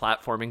appeared in the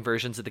platforming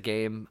versions of the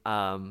game.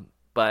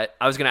 But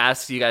I was going to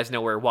ask you guys know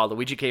where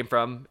Waluigi came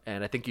from,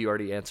 and I think you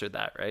already answered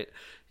that, right?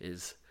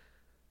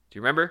 Do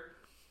you remember?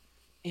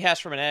 He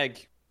hatched from an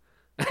egg.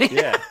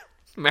 Yeah.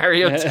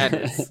 Mario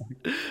Tennis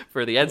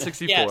for the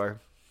N64. Yes.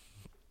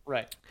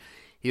 Right.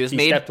 He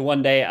stepped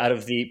one day out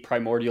of the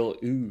primordial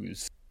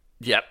ooze.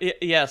 Yep.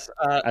 Yes.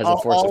 As a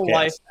force of chaos.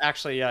 Life,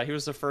 actually, he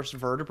was the first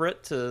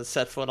vertebrate to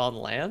set foot on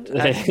land.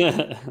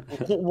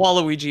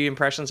 Waluigi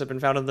impressions have been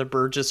found in the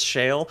Burgess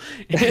Shale.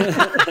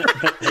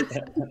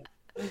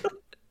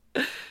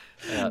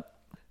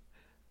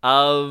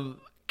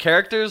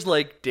 Characters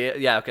like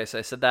so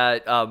I said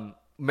that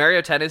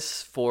Mario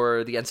Tennis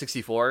for the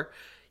N64.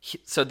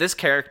 So this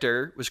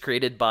character was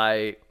created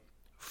by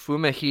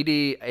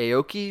Fumihide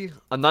Aoki.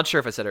 I'm not sure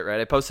if I said it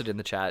right. I posted it in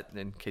the chat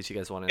in case you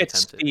guys want to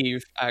attempt it. It's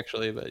Steve,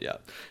 actually, but yeah.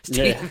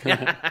 Steve.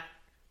 Yeah.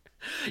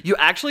 You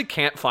actually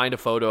can't find a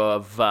photo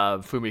of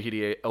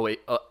Fumihide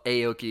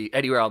Aoki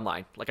anywhere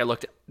online. Like I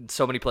looked at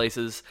so many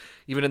places,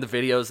 even in the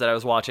videos that I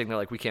was watching, they're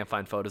like, we can't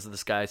find photos of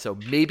this guy. So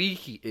maybe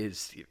he is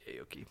Steve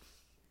Aoki.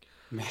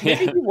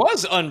 Maybe he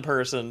was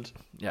unpersoned.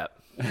 Yep.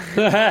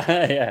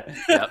 Yeah.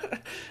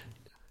 Yep.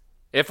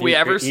 If we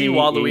ever see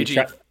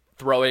Waluigi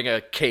throwing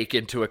a cake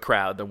into a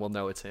crowd, then we'll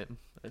know it's him.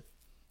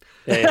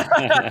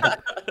 Yeah.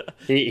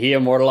 he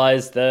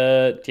immortalized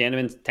the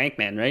Tiananmen Tank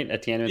Man, right?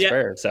 At Tiananmen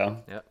Square.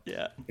 So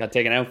Yeah. got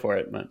taken out for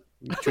it, but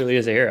he truly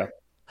is a hero.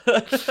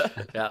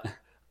 Yeah.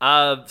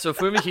 So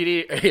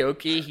Fumihide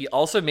Aoki, he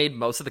also made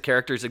most of the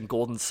characters in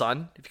Golden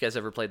Sun. If you guys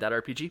ever played that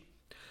RPG,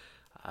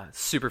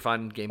 super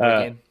fun Game Boy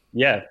game.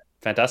 Yeah,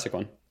 fantastic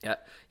one. Yeah,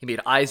 he made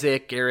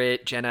Isaac,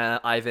 Garrett, Jenna,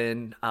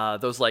 Ivan.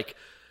 Those like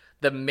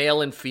the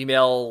male and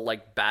female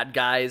like bad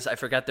guys. I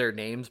forgot their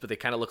names, but they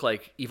kind of look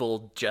like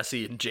evil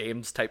Jesse and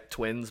James type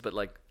twins, but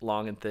like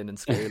long and thin and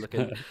scary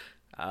looking.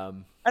 I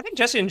think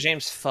Jesse and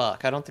James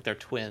fuck. I don't think they're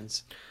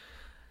twins.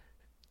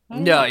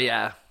 No,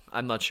 yeah,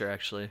 I'm not sure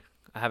actually.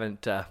 I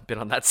haven't been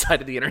on that side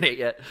of the internet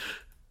yet.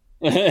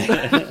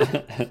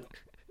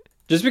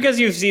 Just because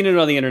you've seen it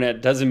on the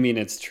internet doesn't mean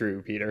it's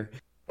true, Peter.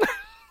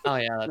 Oh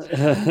yeah.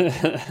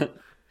 That's...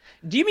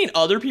 Do you mean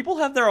other people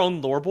have their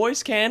own Lore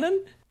Boys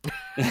canon?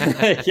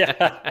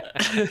 Yeah.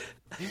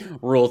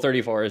 Rule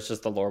 34 is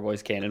just the Lore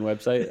Boys canon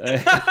website.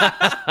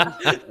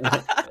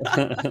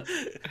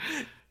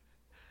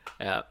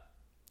 Yeah.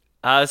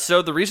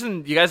 So the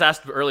reason you guys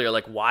asked earlier,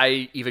 like,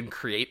 why even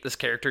create this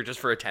character just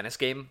for a tennis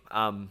game?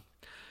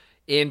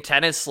 In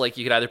tennis, like,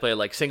 you could either play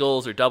like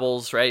singles or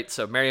doubles, right?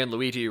 So Mario and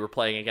Luigi were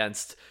playing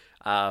against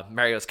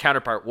Mario's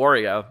counterpart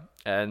Wario,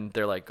 and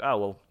they're like, oh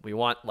well, we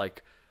want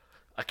like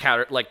a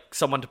counter, like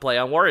someone to play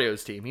on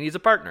Wario's team. He needs a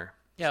partner.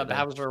 Yeah, So then-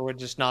 Bowser would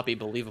just not be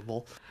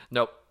believable.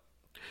 Nope.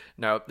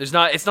 No, there's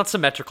not. It's not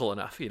symmetrical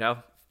enough, you know.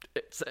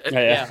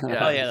 Yeah.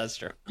 Oh yeah, that's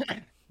true.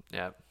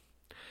 Yeah.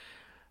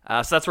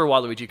 So that's where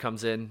Waluigi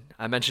comes in.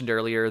 I mentioned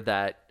earlier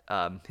that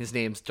his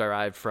name's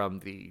derived from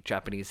the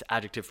Japanese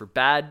adjective for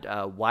bad,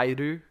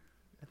 wairu,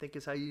 I think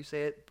is how you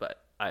say it,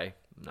 but I'm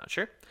not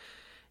sure.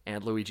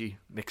 And Luigi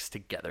mixed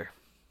together.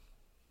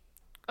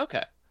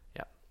 Okay.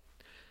 Yeah.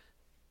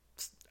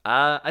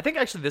 I think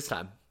actually this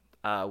time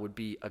would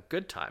be a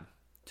good time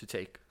to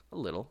take a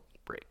little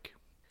break.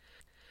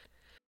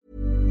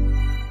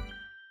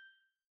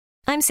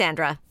 I'm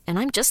Sandra, and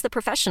I'm just the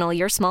professional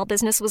your small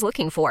business was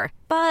looking for.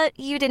 But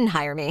you didn't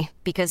hire me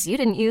because you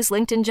didn't use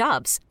LinkedIn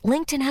Jobs.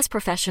 LinkedIn has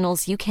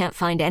professionals you can't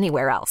find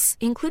anywhere else,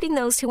 including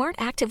those who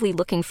aren't actively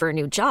looking for a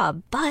new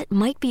job, but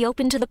might be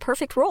open to the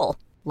perfect role,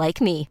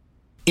 like me.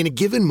 In a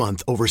given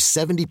month, over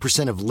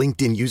 70% of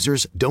LinkedIn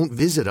users don't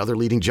visit other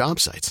leading job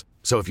sites.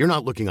 So if you're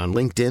not looking on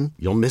LinkedIn,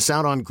 you'll miss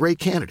out on great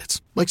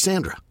candidates like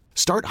Sandra.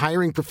 Start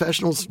hiring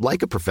professionals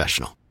like a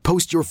professional.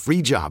 Post your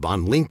free job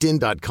on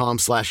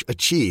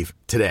linkedin.com/achieve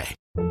today.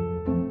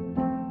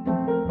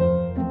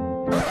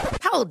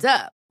 Hold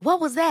up. What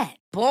was that?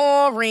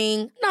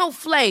 Boring. No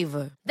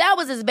flavor. That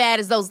was as bad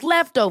as those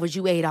leftovers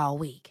you ate all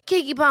week.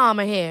 Keke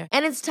Palmer here,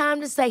 and it's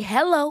time to say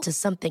hello to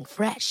something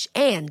fresh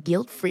and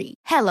guilt-free.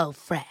 Hello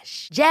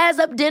Fresh. Jazz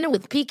up dinner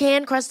with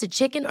pecan-crusted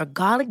chicken or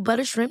garlic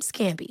butter shrimp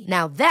scampi.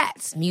 Now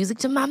that's music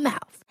to my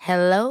mouth.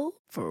 Hello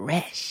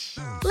Fresh.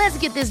 Let's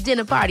get this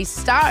dinner party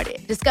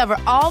started. Discover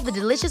all the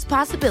delicious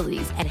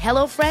possibilities at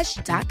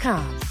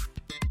hellofresh.com.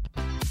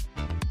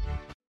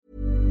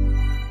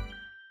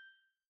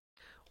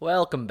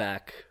 Welcome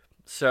back.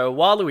 So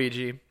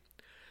Waluigi.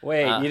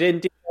 Wait, you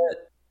didn't do that.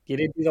 You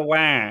didn't do the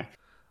wah.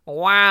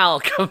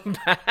 Welcome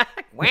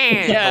back.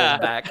 Yeah.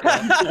 Welcome back.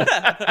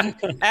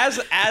 As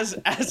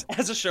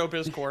a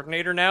showbiz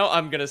coordinator now,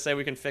 I'm gonna say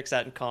we can fix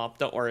that in comp.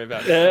 Don't worry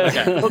about it.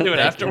 Okay. We'll do it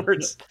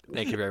afterwards.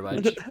 Thank you very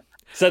much.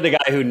 Said the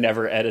guy who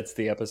never edits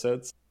the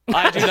episodes.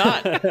 I do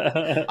not.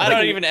 I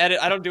don't even edit.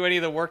 I don't do any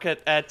of the work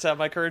at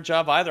my current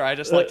job either. I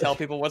just like tell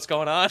people what's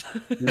going on.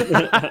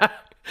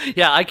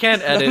 Yeah, I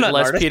can't edit not an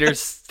unless artist. Peter's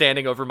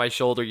standing over my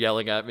shoulder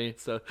yelling at me.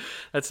 So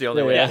that's the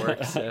only way it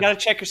works. You gotta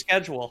check your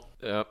schedule.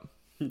 Yep.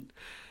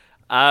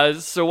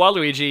 So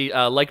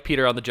Waluigi, like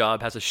Peter on the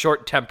job, has a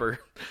short temper.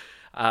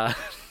 I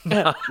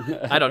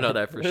don't know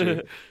that for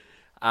sure.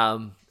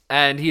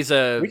 And he's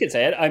We could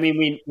say it. I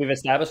mean, we've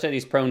established that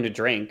he's prone to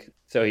drink,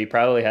 so he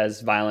probably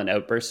has violent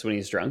outbursts when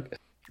he's drunk.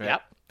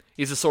 Yep.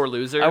 he's a sore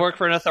loser. I work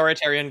for an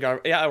authoritarian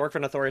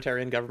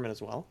government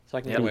as well, so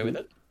I can get away with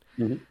it.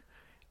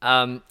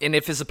 Mm-hmm. And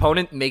if his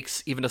opponent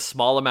makes even a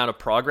small amount of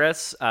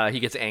progress, he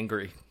gets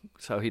angry.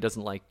 So he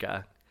doesn't like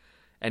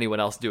anyone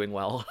else doing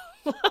well.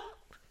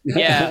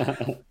 Yeah,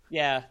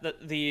 yeah.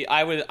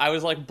 I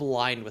was like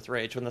blind with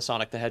rage when the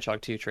Sonic the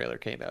Hedgehog 2 trailer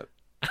came out.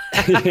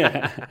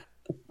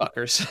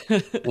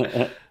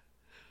 Fuckers.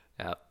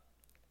 Yeah.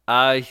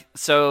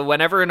 So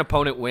whenever an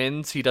opponent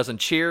wins, he doesn't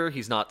cheer.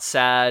 He's not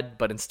sad,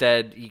 but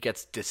instead he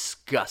gets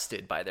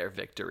disgusted by their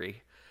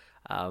victory.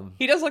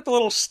 He does like the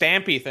little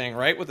stampy thing,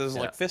 right? With his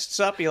like fists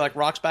up, he like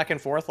rocks back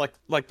and forth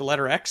like the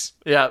letter X.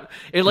 Yeah,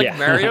 in like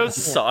Mario's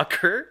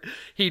soccer,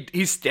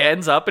 he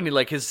stands up and he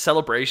like his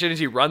celebration is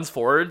he runs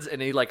forwards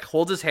and he like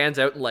holds his hands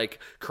out and like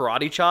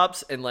karate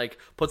chops and like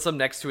puts them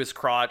next to his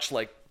crotch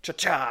like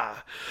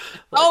cha-cha.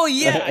 Oh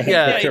yeah,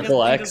 yeah,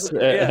 triple X or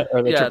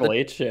the Triple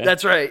H. Yeah.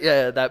 That's right.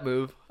 Yeah, that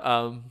move,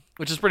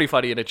 which is pretty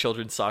funny in a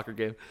children's soccer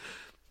game.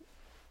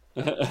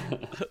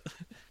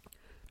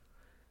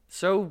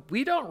 So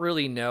we don't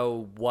really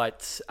know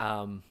what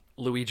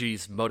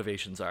Luigi's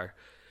motivations are.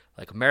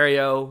 Like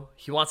Mario,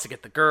 he wants to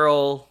get the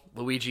girl.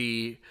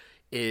 Luigi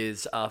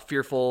is a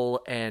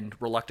fearful and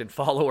reluctant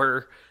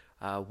follower.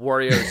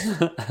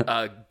 Wario's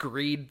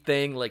greed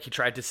thing, like he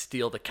tried to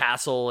steal the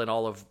castle and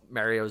all of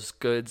Mario's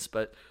goods,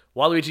 but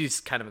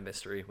Waluigi's kind of a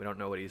mystery. We don't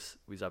know what he's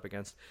up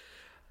against.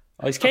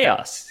 Oh, he's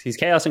chaos. He's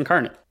chaos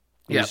incarnate.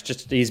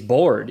 He's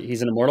bored.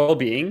 He's an immortal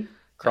being,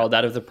 crawled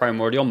out of the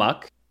primordial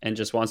muck, and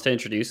just wants to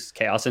introduce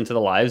chaos into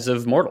the lives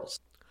of mortals.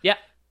 Yeah.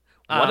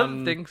 One of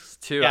the things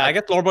too. Yeah, I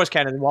guess Lore Boy's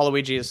canon.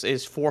 Waluigi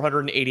is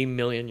 480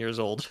 million years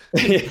old.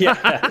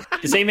 Yeah,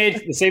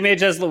 the same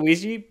age as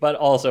Luigi, but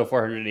also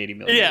 480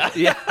 million.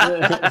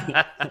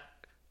 Yeah.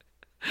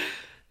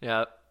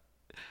 Yeah.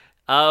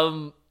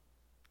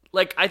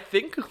 Like I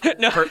think.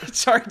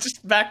 Sorry,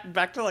 just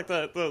back to like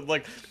the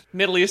like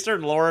Middle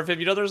Eastern lore of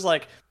him. You know, there's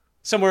like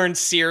somewhere in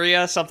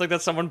Syria, something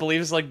that someone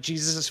believes is like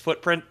Jesus'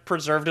 footprint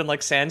preserved in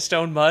like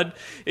sandstone mud.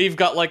 You've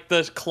got like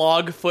the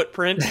clog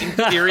footprint in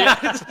Syria.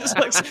 It's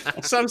like,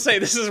 some say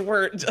this is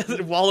where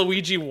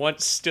Waluigi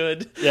once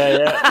stood.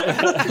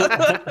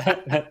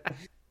 Yeah.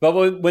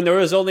 But when there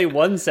was only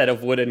one set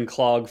of wooden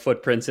clog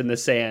footprints in the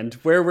sand,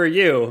 where were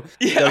you?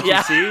 Don't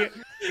you see?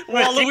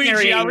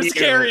 Waluigi, I was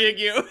carrying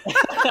you.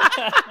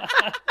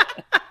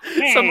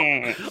 Some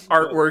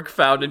artwork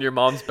found in your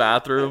mom's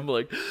bathroom,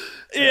 like.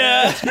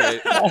 Yeah.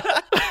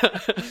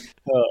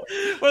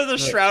 Well, the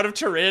Shroud of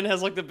Turin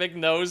has like the big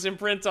nose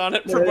imprint on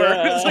it from where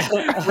it's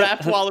like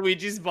wrapped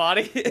Waluigi's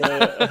body.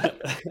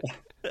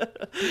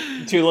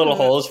 2 little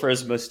holes for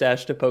his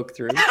mustache to poke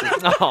through.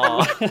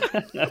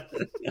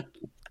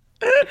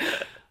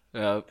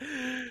 Yeah.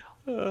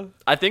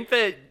 I think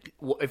that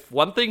if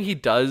one thing he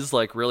does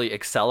like really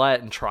excel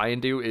at and try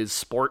and do is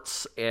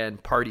sports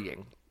and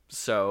partying.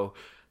 So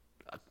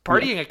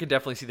partying, I can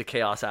definitely see the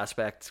chaos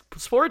aspect.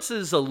 Sports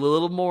is a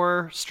little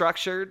more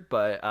structured,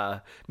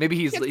 but maybe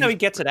he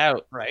gets it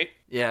out, right?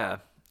 Yeah,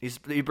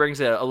 he brings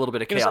a little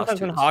bit of chaos.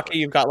 Sometimes in hockey,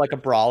 you've got like a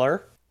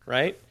brawler,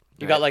 right?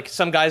 You got like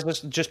some guys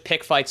just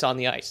pick fights on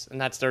the ice, and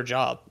that's their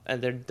job.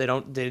 And they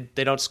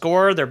don't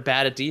score. They're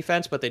bad at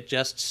defense, but they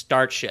just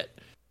start shit.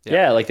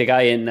 Yeah, like the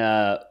guy in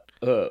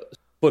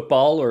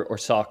football or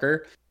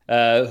soccer.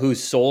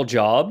 Whose sole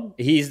job,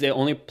 he's the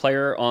only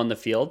player on the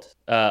field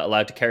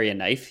allowed to carry a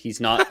knife.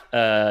 He's not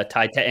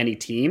tied to any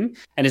team,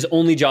 and his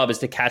only job is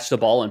to catch the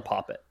ball and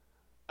pop it.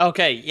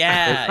 Okay,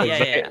 yeah.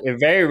 It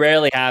very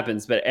rarely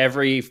happens, but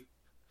every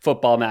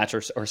football match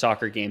or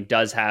soccer game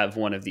does have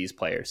one of these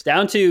players.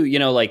 Down to,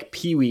 like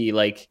Pee-wee,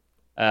 like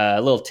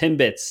little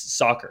Timbits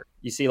soccer.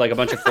 You see like a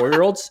bunch of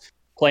 4-year-olds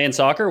playing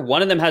soccer.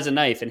 One of them has a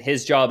knife, and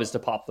his job is to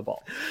pop the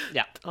ball.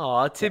 Yeah.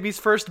 Aw, Timmy's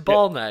first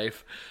ball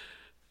knife.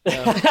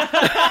 Yeah.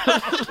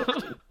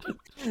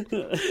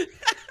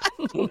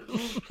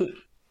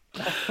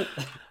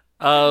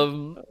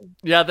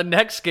 The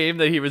next game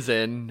that he was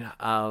in,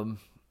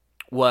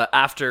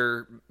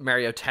 after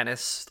Mario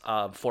Tennis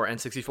for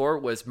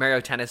N64 was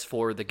Mario Tennis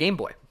for the Game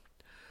Boy.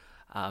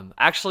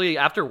 Actually,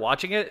 after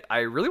watching it, I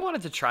really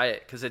wanted to try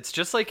it because it's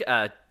just like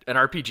an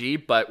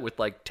RPG, but with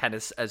like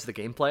tennis as the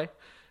gameplay.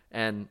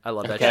 And I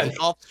love that. Yeah,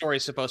 Golf Story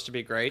is supposed to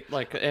be great.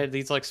 Like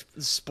these like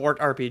sport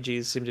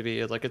RPGs seem to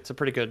be like it's a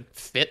pretty good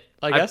fit,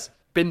 I guess.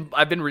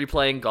 I've been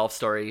replaying Golf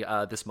Story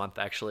this month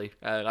actually.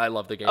 I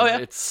love the game. Oh, yeah?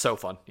 It's so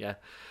fun. Yeah.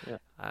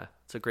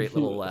 It's a great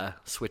little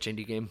Switch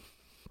indie game.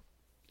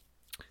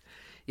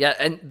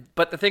 Yeah,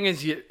 but the thing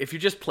is, if you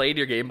just played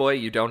your Game Boy,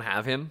 you don't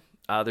have him.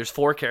 There's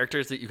 4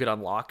 characters that you could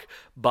unlock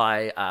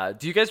by.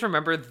 Do you guys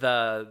remember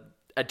the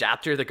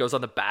adapter that goes on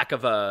the back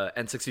of a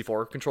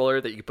N64 controller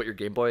that you can put your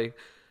Game Boy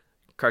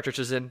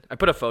cartridges in? I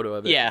put a photo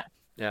of it. Yeah.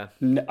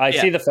 I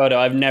see the photo.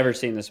 I've never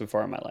seen this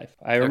before in my life.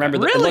 I remember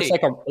Really?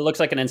 It looks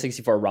like an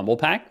N64 Rumble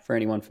Pack for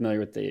anyone familiar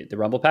with the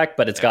Rumble Pack,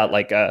 but it's got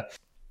like a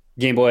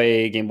Game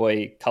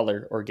Boy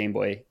Color or Game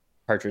Boy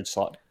cartridge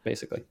slot,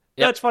 basically.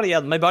 Yeah, it's funny. Yeah,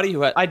 my buddy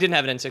I didn't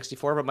have an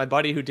N64, but my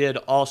buddy who did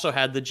also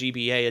had the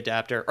GBA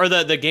adapter or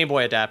the Game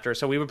Boy adapter.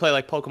 So we would play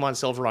like Pokemon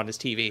Silver on his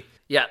TV.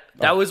 Yeah,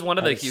 that was one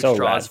of the huge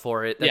draws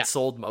for it that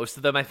sold most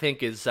of them, I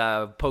think, is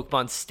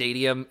Pokemon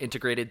Stadium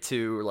integrated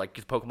to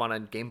like Pokemon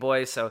on Game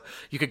Boy. So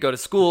you could go to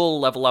school,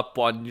 level up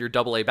on your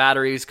AA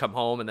batteries, come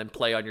home, and then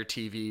play on your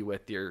TV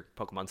with your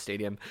Pokemon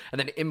Stadium, and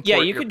then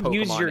import your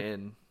Pokemon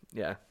in.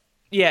 Yeah.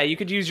 Yeah, you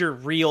could use your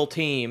real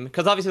team,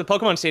 because obviously the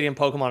Pokemon Stadium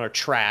Pokemon are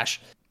trash.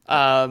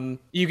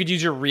 You could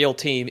use your real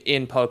team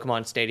in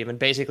Pokemon Stadium and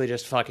basically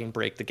just fucking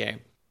break the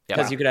game.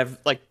 Because you could have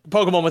like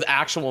Pokemon with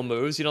actual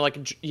moves, like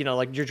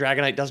your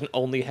Dragonite doesn't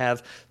only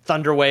have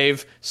Thunder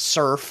Wave,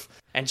 Surf,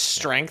 and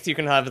Strength. You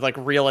can have like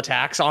real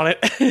attacks on it.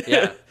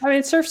 Yeah, I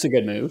mean, Surf's a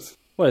good move.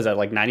 What is that,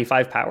 like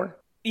 95 power?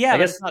 Yeah, I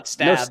guess it's not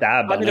stab. No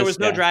stab. I mean, there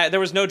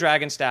was no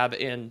Dragon Stab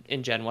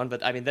in Gen 1,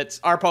 but I mean that's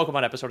our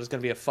Pokemon episode is going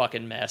to be a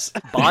fucking mess.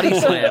 Body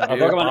Slam, dude.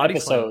 Pokemon Body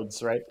episodes,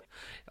 slam. right?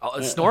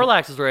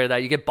 Snorlax is right at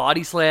that. You get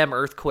Body Slam,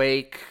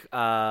 Earthquake,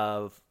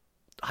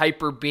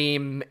 Hyper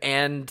Beam,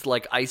 and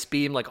like Ice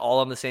Beam, like all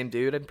on the same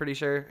dude. I'm pretty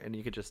sure, and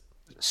you could just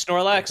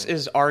Snorlax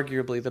is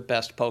arguably the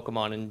best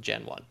Pokemon in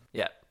Gen 1.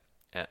 Yeah.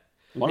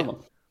 One of them.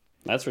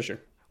 That's for sure.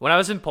 When I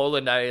was in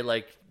Poland,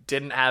 I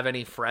didn't have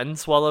any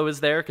friends while I was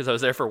there because I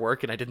was there for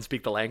work and I didn't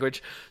speak the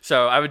language.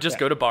 So I would just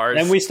go to bars.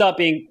 And we stopped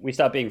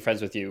being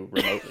friends with you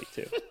remotely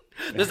too.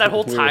 There's that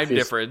whole time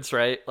difference,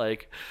 right?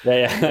 It's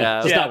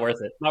just not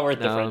worth it. Not worth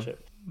the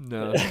friendship.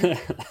 No.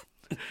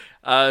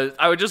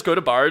 I would just go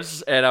to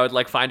bars and I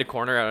would find a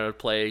corner and I would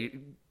play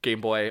Game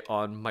Boy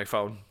on my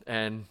phone.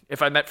 And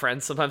if I met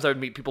friends, sometimes I would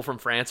meet people from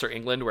France or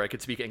England where I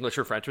could speak English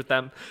or French with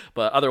them.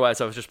 But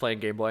otherwise, I was just playing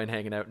Game Boy and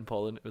hanging out in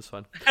Poland. It was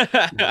fun.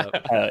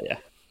 Yeah.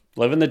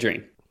 Living the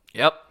dream.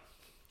 Yep.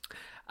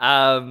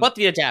 But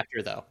the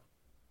adapter, though.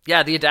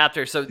 Yeah, the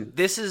adapter. So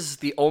this is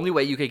the only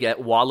way you could get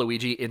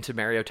Waluigi into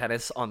Mario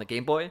Tennis on the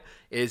Game Boy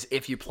is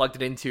if you plugged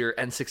it into your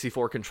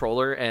N64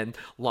 controller and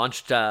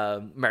launched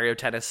Mario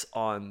Tennis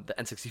on the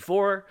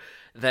N64.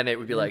 Then it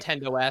would be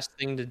Nintendo-ass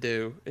thing to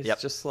do.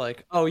 It's just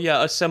oh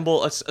yeah,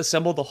 assemble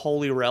the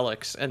holy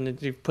relics,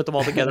 and you put them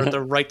all together at the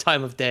right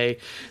time of day,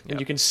 and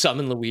you can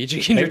summon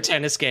Luigi in your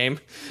tennis game.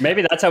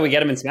 Maybe that's how we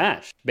get him in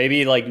Smash.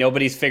 Maybe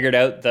nobody's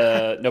cracked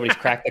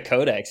the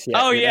codex yet.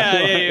 Oh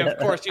yeah, of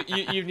course.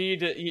 You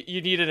need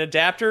an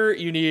adapter.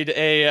 You need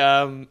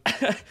a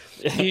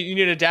you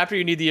need an adapter.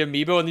 You need the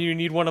amiibo, and then you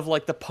need one of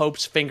the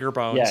Pope's finger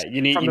bones. Yeah,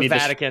 you need the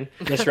Vatican,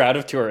 the Shroud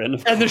of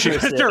Turin, and the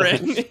Shroud of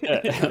Turin.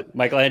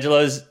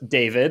 Michelangelo's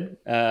David.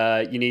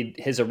 You need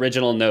his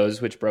original nose,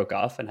 which broke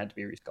off and had to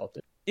be resculpted.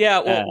 Yeah,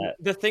 well,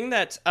 the thing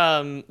that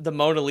the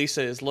Mona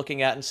Lisa is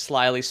looking at and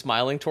slyly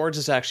smiling towards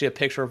is actually a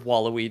picture of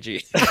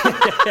Waluigi.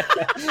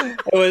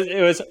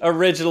 It was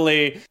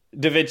originally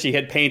Da Vinci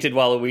had painted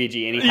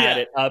Waluigi, and he had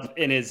it up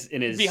in his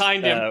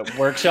behind him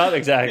workshop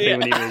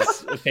when he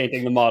was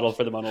painting the model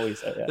for the Mona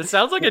Lisa. Yeah. It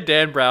sounds like a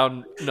Dan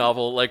Brown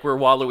novel, where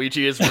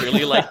Waluigi is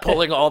really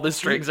pulling all the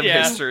strings of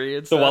history.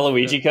 And the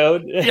Waluigi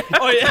Code. Yeah.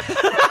 Oh yeah.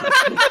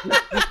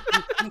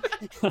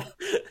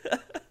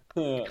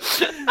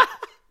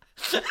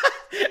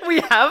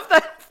 We have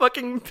that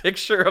fucking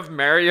picture of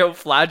Mario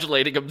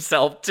flagellating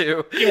himself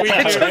too.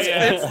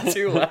 It fits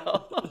too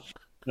well.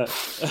 The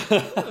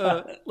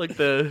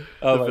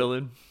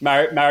villain.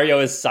 Mario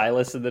is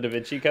Silas in the Da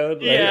Vinci Code.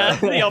 Right? Yeah,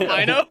 the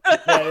albino.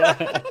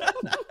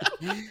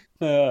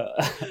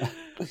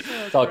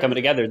 It's all coming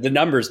together. The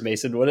numbers,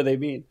 Mason. What do they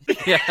mean?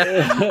 Yeah,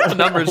 the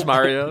numbers,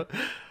 Mario.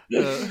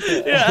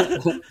 Yeah.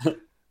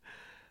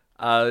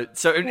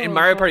 So in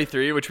Mario Party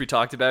 3, which we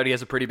talked about, he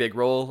has a pretty big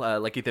role.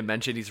 Like Ethan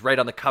mentioned, he's right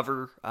on the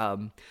cover,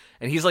 and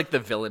he's the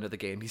villain of the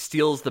game. He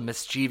steals the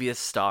mischievous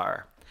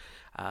star,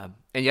 and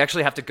you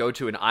actually have to go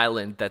to an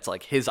island that's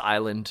his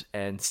island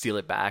and steal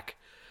it back.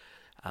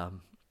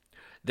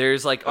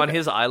 There's on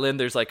his island,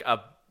 there's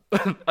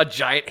a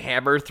giant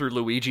hammer through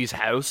Luigi's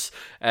house,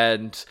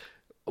 and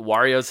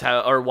Wario's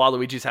house or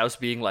Waluigi's house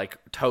being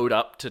towed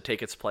up to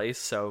take its place.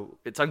 So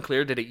it's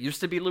unclear, did it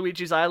used to be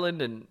Luigi's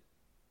island and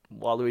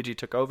Waluigi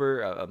took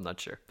over? I'm not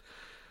sure.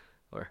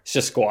 It's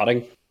just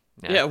squatting.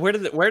 Yeah, where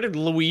did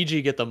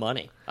Luigi get the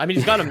money? I mean,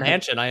 he's got a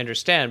mansion, I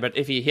understand, but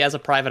if he has a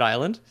private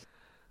island?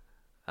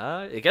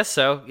 I guess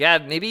so. Yeah,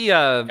 maybe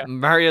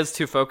Mario's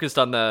too focused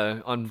on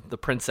the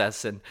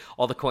princess and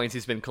all the coins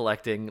he's been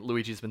collecting.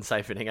 Luigi's been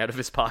siphoning out of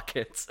his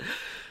pockets.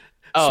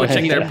 Oh,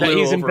 switching their blue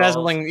he's overalls.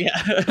 embezzling.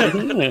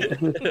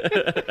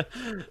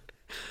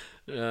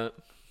 Yeah.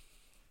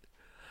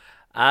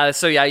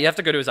 So yeah, you have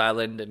to go to his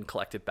island and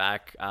collect it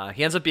back.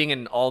 He ends up being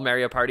in all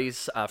Mario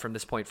parties from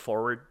this point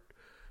forward.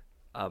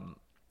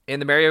 In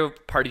the Mario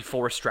Party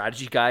 4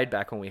 strategy guide,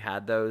 back when we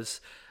had those,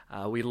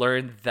 we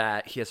learned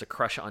that he has a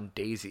crush on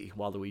Daisy,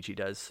 while Luigi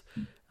does.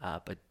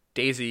 But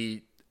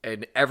Daisy,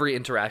 in every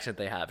interaction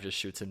that they have, just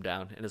shoots him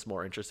down and is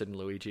more interested in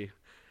Luigi.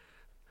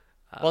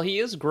 Well, he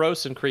is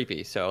gross and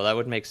creepy, so that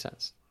would make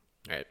sense.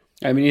 Right.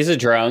 I mean, he's a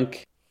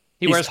drunk.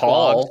 He he's wears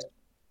tall. clogs.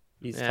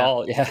 He's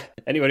tall. Yeah.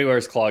 Anybody who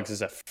wears clogs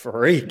is a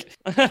freak.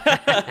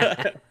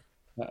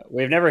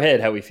 We've never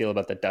hid how we feel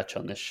about the Dutch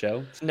on this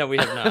show. No, we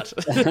have not.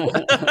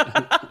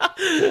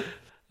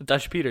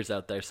 Dutch Peter's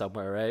out there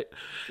somewhere, right?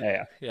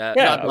 Yeah.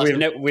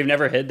 We've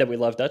never hid that we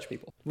love Dutch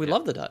people. We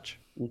love the Dutch.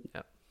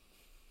 Yeah.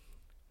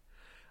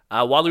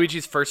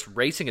 Waluigi's first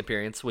racing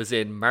appearance was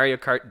in Mario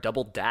Kart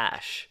Double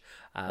Dash.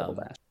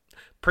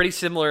 Pretty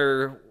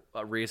similar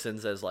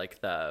reasons as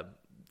the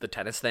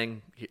tennis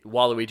thing.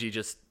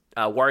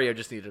 Wario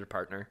just needed a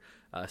partner.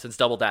 Since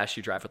Double Dash,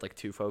 you drive with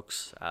two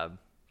folks.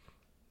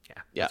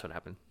 That's what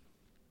happened.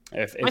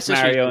 If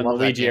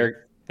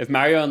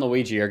Mario and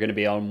Luigi are going to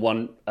be on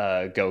one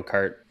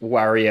go-kart,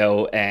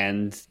 Wario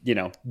and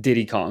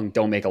Diddy Kong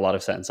don't make a lot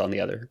of sense on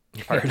the other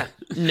part.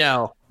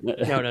 No.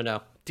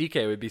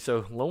 DK would be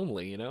so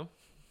lonely,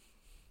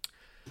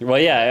 Well,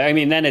 yeah. I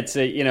mean, then it's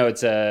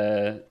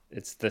the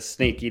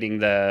snake eating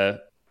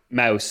the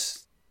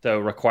mouse,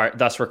 so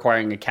thus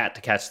requiring a cat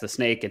to catch the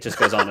snake. It just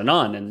goes on and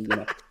on, and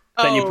then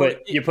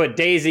you put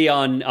Daisy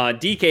on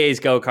DK's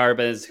go-kart,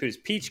 but who's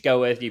Peach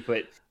go with? You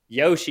put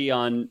Yoshi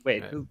on.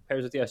 Wait, who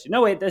pairs with Yoshi?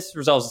 No, wait. This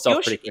resolves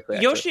itself pretty quickly.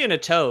 Actually. Yoshi and a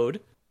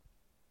Toad.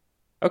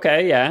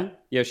 Okay, yeah,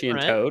 Yoshi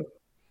and Toad.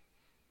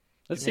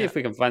 Let's see if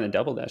we can find the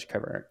Double Dash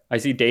cover art. I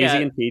see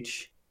Daisy and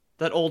Peach.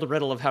 That old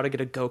riddle of how to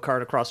get a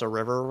go-kart across a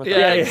river. With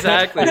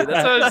Exactly. That's what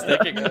I was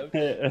thinking of.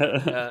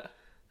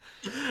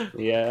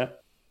 Yeah.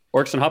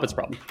 Orcs and Hobbits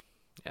problem.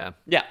 Yeah.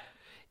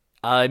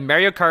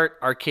 Mario Kart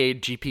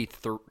Arcade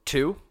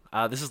GP2.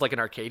 This is like an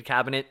arcade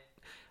cabinet.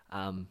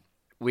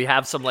 We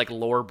have some like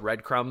lore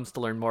breadcrumbs to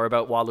learn more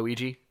about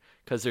Waluigi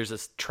because there's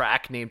this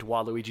track named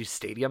Waluigi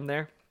Stadium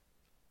there.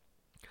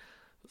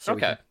 So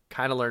we can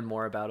kind of learn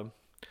more about him.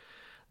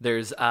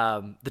 There's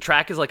the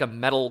track is like a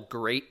metal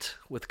grate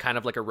with kind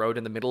of like a road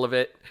in the middle of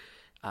it.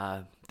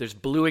 There's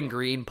blue and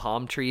green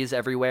palm trees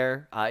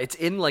everywhere. It's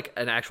in like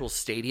an actual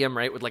stadium,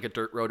 right, with like a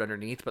dirt road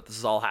underneath, but this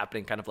is all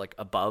happening kind of like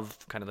above,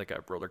 kind of like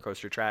a roller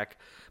coaster track,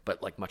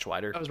 but like much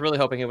wider. I was really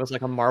hoping it was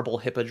like a marble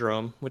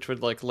hippodrome, which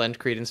would like lend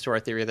credence to our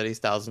theory that he's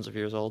thousands of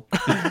years old.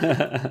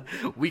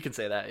 We can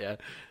say that, yeah.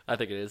 I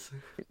think it is.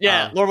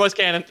 Yeah, Lore Boys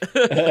canon.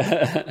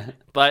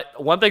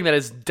 But one thing that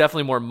is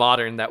definitely more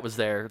modern that was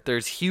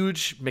there's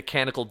huge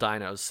mechanical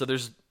dinos. So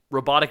there's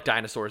robotic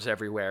dinosaurs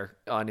everywhere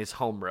on his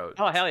home road.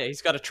 Oh, hell yeah.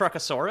 He's got a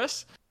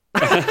Truckosaurus.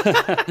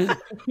 Fuck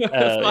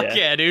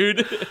yeah,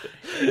 dude.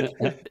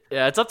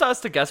 Yeah, it's up to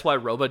us to guess why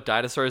robot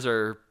dinosaurs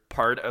are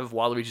part of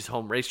Waluigi's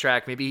home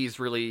racetrack. Maybe he's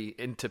really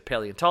into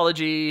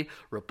paleontology,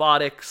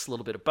 robotics, a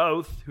little bit of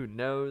both. Who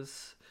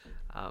knows?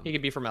 He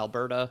could be from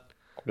Alberta.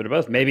 A bit of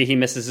both. Maybe he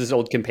misses his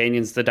old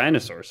companions, the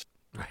dinosaurs.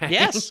 Right?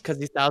 Yes, because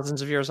he's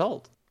thousands of years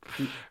old.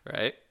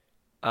 Right?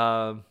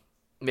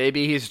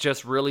 Maybe he's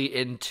just really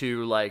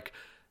into like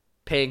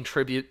paying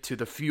tribute to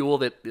the fuel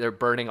that they're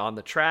burning on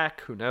the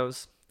track. Who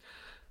knows?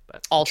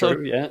 But also,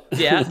 True, yeah.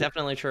 Yeah,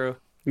 definitely true.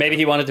 Maybe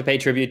he wanted to pay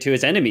tribute to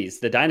his enemies,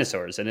 the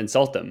dinosaurs, and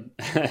insult them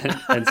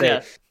and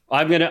say,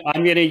 I'm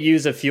gonna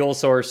use a fuel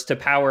source to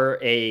power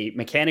a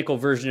mechanical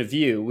version of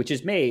you, which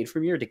is made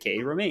from your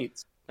decayed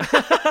remains."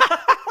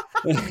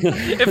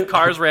 If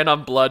cars ran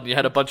on blood and you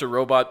had a bunch of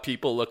robot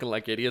people looking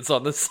like idiots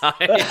on the side.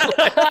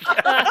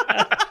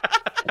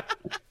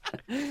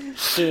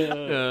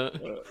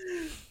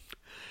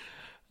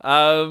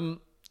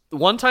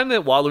 One time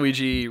that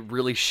Waluigi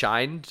really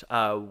shined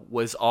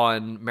was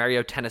on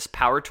Mario Tennis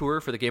Power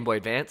Tour for the Game Boy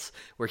Advance,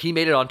 where he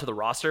made it onto the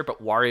roster,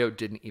 but Wario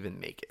didn't even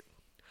make it.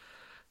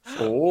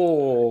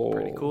 So,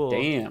 pretty cool.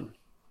 Damn.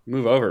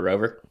 Move over,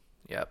 Rover.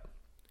 Yep.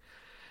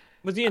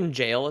 Was he in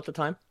jail at the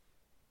time?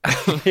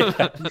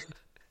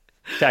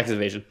 Tax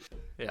evasion.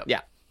 Yep. Yeah.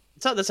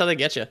 That's how they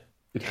get you.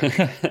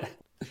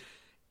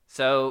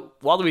 So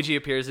Waluigi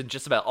appears in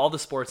just about all the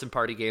sports and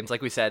party games.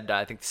 Like we said,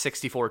 I think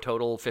 64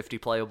 total, 50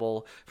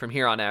 playable from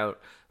here on out.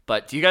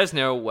 But do you guys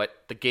know what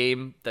the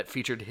game that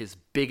featured his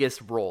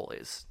biggest role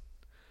is?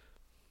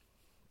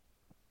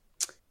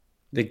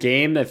 The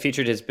game that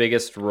featured his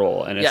biggest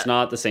role, and it's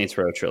not the Saints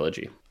Row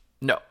trilogy.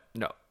 No.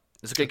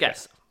 It's a good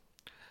guess.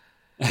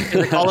 Is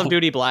it Call of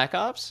Duty Black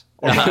Ops?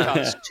 Or Black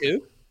Ops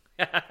 2?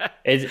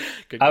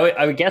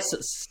 I would guess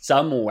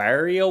some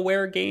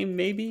WarioWare game,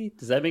 maybe.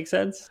 Does that make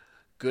sense?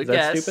 Good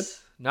guess. Stupid?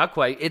 Not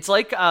quite. It's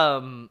like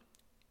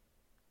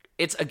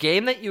it's a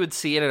game that you would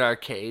see in an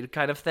arcade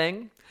kind of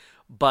thing,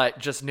 but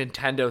just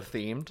Nintendo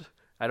themed.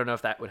 I don't know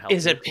if that would help.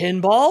 Is it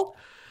pinball?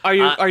 Are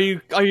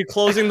you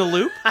closing the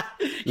loop?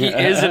 He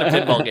is in a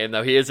pinball game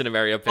though. He is in a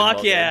Mario pinball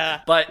Fuck yeah.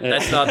 game. But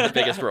that's not the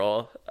biggest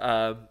role.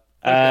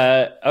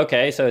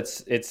 Okay, so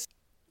it's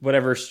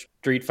whatever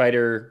Street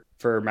Fighter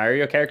for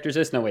Mario characters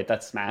is. No, wait,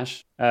 that's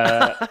Smash.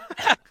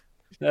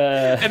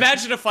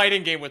 Imagine a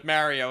fighting game with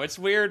Mario. It's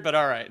weird, but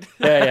all right.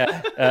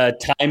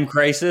 Time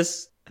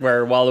Crisis,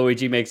 where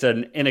Waluigi makes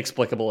an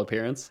inexplicable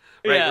appearance.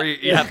 Right, where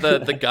you have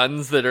the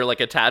guns that are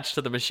like attached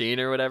to the machine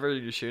or whatever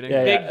you're shooting.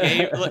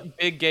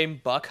 Big game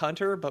Buck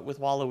Hunter, but with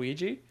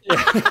Waluigi.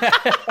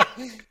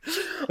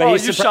 But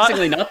he's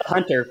surprisingly not the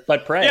hunter,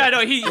 but prey. Yeah,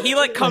 no, he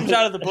like comes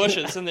out of the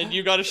bushes, and then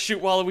you got to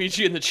shoot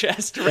Waluigi in the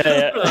chest.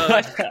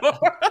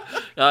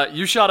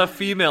 You shot a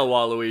female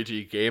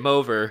Waluigi. Game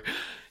over.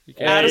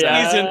 Yes,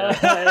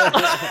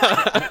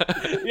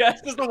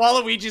 because the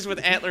Waluigis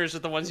with antlers are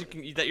the ones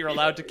that you're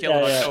allowed to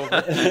kill in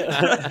October.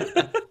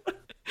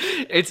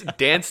 It's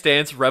Dance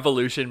Dance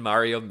Revolution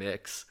Mario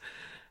Mix.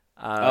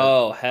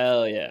 Oh,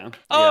 hell yeah.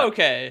 Oh,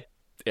 okay.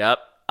 Yep.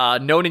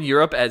 Known in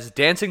Europe as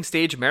Dancing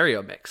Stage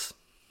Mario Mix.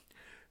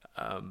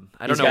 I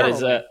don't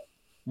know.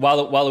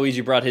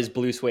 Waluigi brought his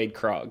blue suede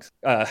clogs.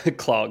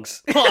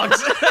 Clogs.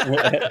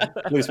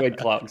 Blue suede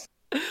clogs.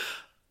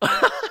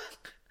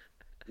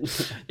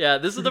 Yeah,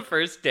 this is the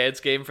first dance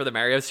game for the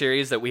Mario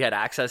series that we had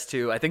access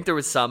to. I think there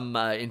was some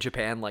in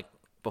Japan like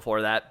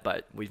before that,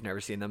 but we've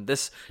never seen them.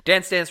 This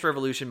Dance Dance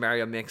Revolution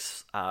Mario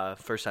Mix,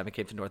 first time it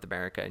came to North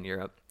America and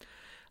Europe.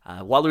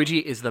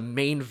 Waluigi is the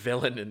main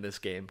villain in this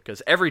game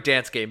because every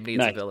dance game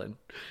needs a villain.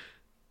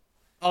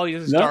 Oh,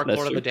 he's Dark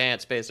Lord of the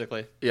Dance,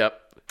 basically. Yep.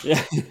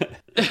 Yeah.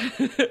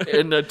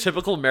 In a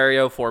typical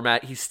Mario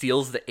format, he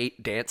steals the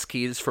 8 dance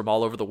keys from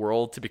all over the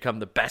world to become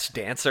the best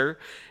dancer,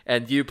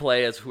 and you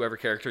play as whoever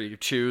character you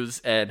choose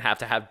and have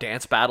to have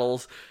dance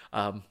battles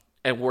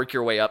and work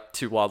your way up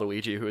to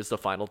Waluigi, who is the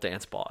final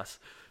dance boss.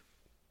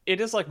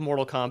 It is like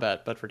Mortal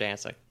Kombat, but for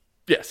dancing.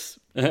 Yes.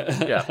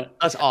 Yeah.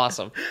 That's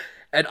awesome.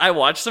 And I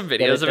watched some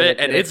videos of it,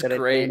 and it's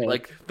great.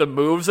 Like the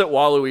moves that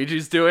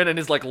Waluigi's doing, and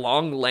his like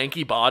long,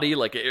 lanky body,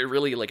 like it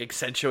really like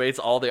accentuates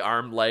all the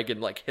arm, leg,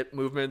 and like hip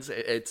movements.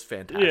 It's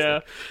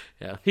fantastic.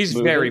 Yeah. He's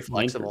very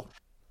flexible.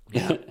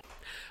 Yeah.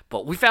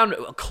 But we found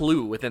a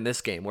clue within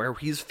this game where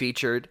he's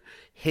featured.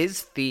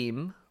 His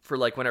theme for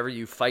like whenever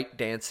you fight,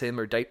 dance him,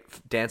 or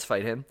dance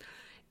fight him,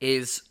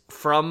 is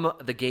from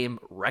the game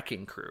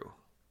Wrecking Crew.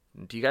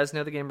 Do you guys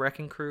know the game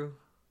Wrecking Crew?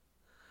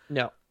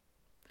 No.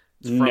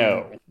 It's from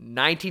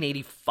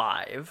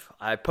 1985.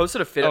 I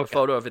posted a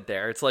photo of it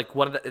there. It's like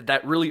one of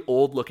that really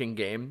old looking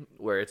game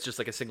where it's just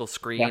like a single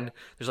screen. Yeah.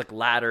 There's like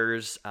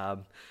ladders.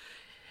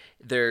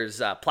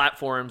 There's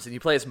platforms, and you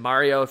play as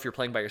Mario if you're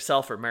playing by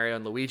yourself, or Mario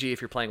and Luigi if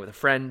you're playing with a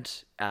friend.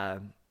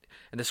 And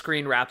the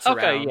screen wraps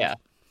around.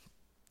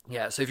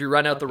 Yeah. So if you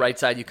run out the right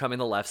side, you come in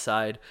the left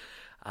side.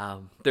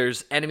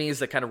 There's enemies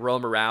that kind of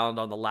roam around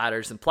on the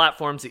ladders and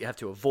platforms that you have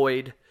to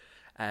avoid.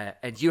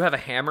 And you have a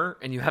hammer,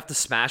 and you have to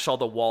smash all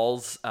the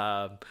walls,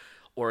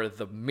 or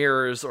the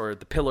mirrors, or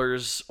the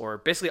pillars, or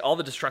basically all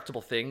the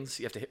destructible things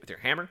you have to hit with your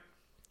hammer.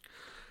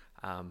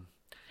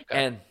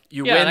 And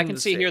you win. And I can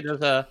see here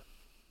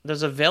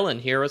there's a villain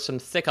here with some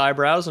thick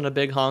eyebrows and a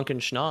big honking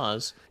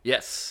schnoz.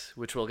 Yes,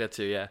 which we'll get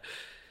to. Yeah,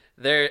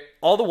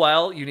 all the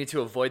while you need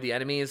to avoid the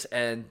enemies,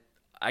 and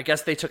I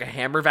guess they took a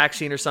hammer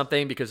vaccine or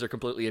something because they're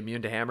completely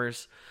immune to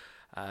hammers.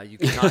 You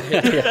cannot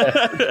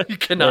hit. You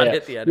cannot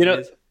hit the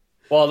enemies.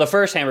 Well, the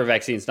first hammer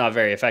vaccine is not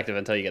very effective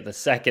until you get the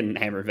second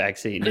hammer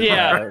vaccine 4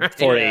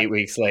 to 8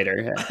 weeks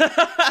later.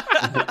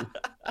 Yeah.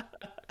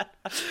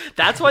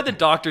 That's why the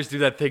doctors do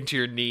that thing to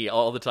your knee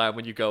all the time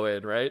when you go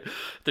in, right?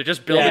 They're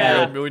just building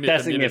your immunity.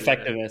 Testing the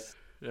effectiveness.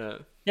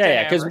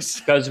 Yeah,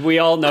 because we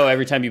all know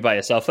every time you buy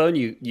a cell phone,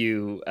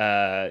 you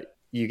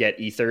get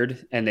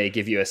ethered, and they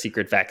give you a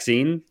secret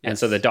vaccine. Yes. And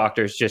so the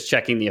doctor's just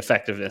checking the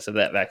effectiveness of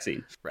that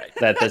vaccine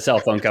that the cell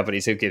phone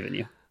companies have given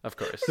you. Of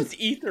course. What does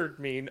ethered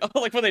mean? Oh,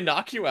 like when they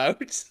knock you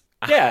out?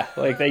 Yeah,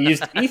 like they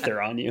used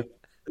ether on you.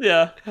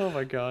 Yeah. Oh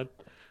my god.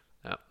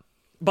 Yep.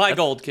 Buy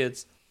gold,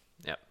 kids.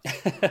 Yep.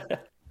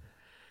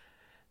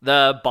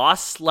 The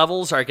boss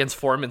levels are against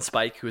Foreman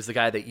Spike, who is the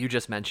guy that you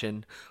just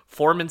mentioned.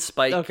 Foreman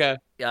Spike. Okay.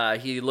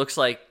 He looks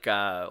like.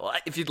 Well,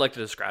 if you'd like to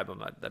describe him,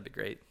 that'd be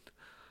great.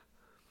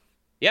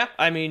 Yeah,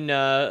 I mean,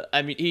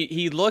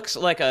 he looks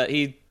like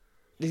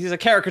he's a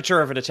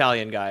caricature of an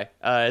Italian guy.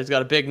 He's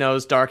got a big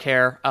nose, dark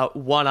hair,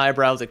 one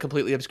eyebrow that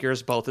completely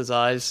obscures both his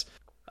eyes.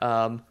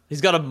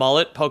 He's got a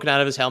mullet poking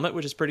out of his helmet,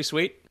 which is pretty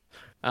sweet.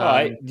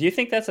 Do you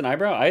think that's an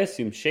eyebrow? I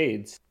assume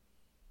shades.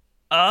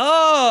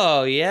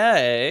 Oh,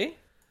 yeah.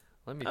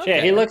 Let me. Okay.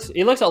 Yeah,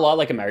 he looks a lot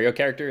like a Mario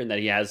character in that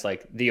he has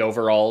like the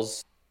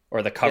overalls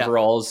or the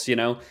coveralls, you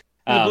know.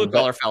 The blue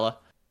collar fella.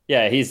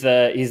 Yeah, he's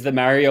the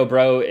Mario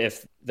bro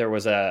if there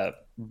was a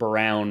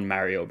brown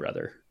Mario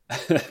brother,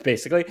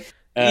 basically.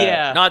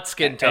 Not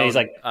skin tone. He's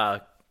like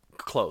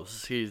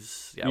clothes.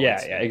 He's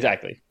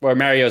exactly. Where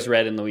Mario's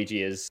red and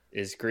Luigi is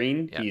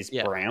green. Yeah. He's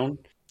brown.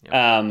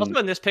 Yeah. Also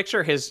in this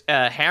picture, his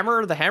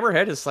hammer, the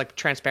hammerhead, is like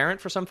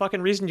transparent for some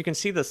fucking reason. You can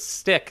see the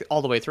stick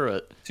all the way through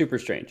it. Super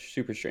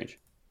strange.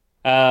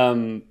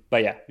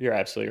 But yeah, you're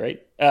absolutely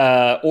right.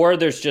 Or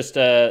there's just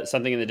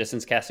something in the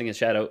distance casting a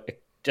shadow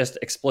just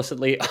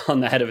explicitly on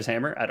the head of his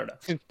hammer. I don't know.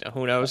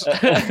 Who knows?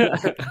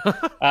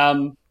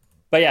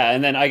 But yeah,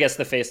 and then I guess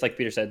the face, like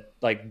Peter said,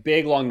 like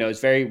big long nose,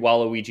 very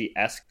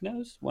Waluigi-esque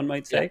nose, one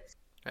might say,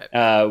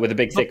 with a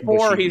big thick.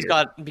 Before he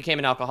became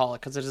an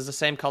alcoholic, because it is the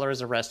same color as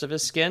the rest of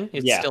his skin.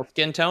 It's still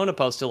skin tone,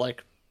 opposed to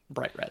like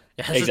bright red.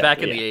 Yeah, this is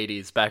back in the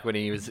 '80s, back when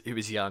he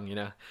was young, you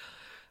know.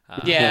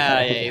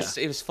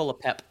 He was full of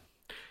pep.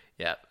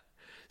 Yeah.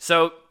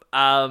 So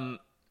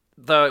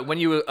when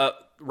you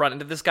run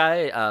into this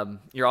guy,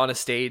 you're on a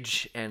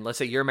stage, and let's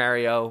say you're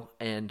Mario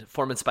and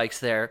Foreman Spike's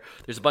there.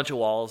 There's a bunch of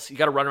walls. You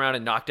got to run around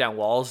and knock down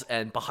walls,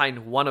 and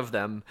behind one of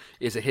them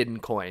is a hidden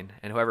coin,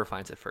 and whoever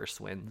finds it first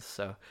wins.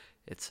 So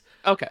it's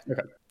okay.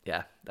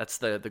 Yeah, that's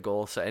the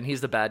goal. So, and he's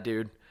the bad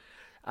dude.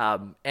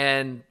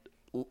 And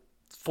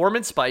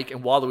Foreman Spike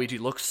and Waluigi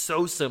look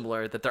so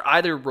similar that they're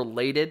either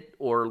related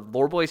or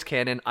Lore Boys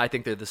canon. I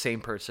think they're the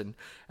same person.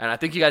 And I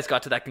think you guys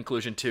got to that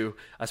conclusion too,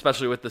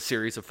 especially with the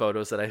series of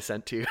photos that I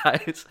sent to you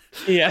guys.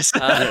 Yes.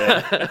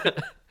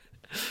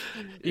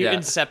 You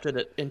incepted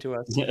it into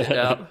us.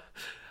 Yeah.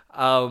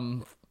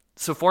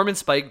 So Foreman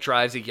Spike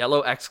drives a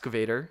yellow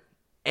excavator.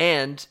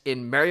 And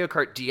in Mario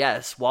Kart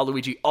DS,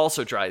 Waluigi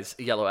also drives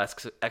a yellow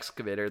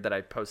excavator that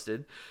I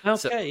posted. Okay,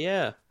 so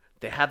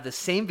they have the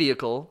same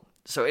vehicle.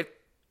 So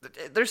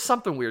there's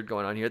something weird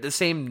going on here. The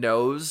same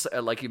nose,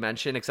 like you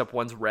mentioned, except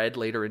one's red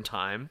later in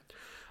time.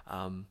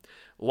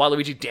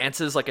 Waluigi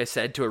dances, like I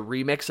said, to a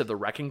remix of the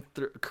Wrecking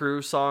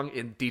Crew song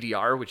in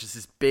DDR, which is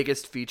his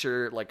biggest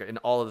feature, like in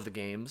all of the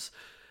games.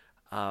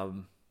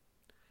 And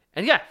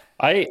yeah,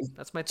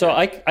 that's my. So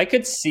I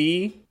could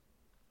see,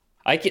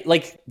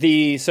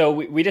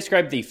 we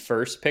described the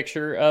first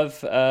picture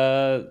of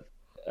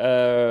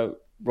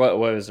what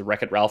was it,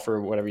 Wreck-It Ralph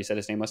or whatever you said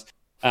his name was.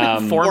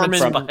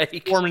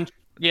 Foreman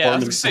Yeah, I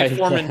was gonna say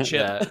Foreman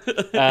Chip.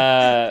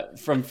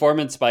 From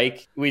Foreman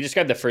Spike, we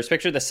described the first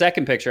picture. The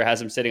second picture has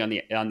him sitting on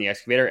the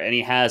excavator, and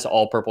he has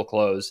all purple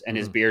clothes, and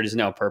his beard is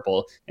now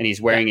purple, and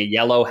he's wearing a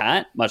yellow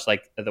hat, much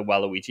like the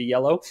Waluigi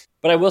yellow.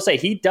 But I will say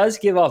he does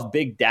give off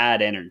big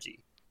dad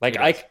energy. Like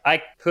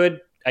I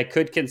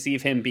could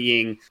conceive him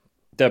being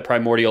the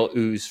primordial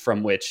ooze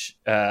from which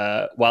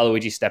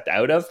Waluigi stepped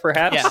out of,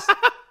 perhaps. Yeah.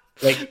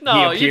 Like he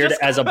appeared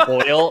as a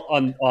boil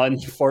on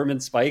Foreman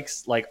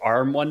Spike's like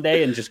arm one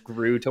day and just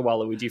grew to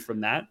Waluigi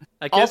from that.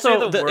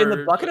 Also, in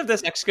the bucket of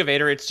this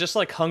excavator, it's just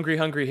like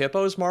hungry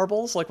hippos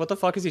marbles. Like, what the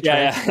fuck is he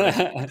trying?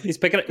 Yeah. He's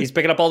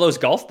picking up all those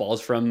golf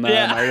balls from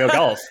Mario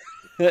Golf.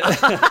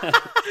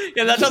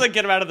 Yeah, that's how they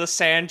get him out of the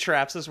sand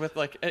traps, is with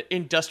like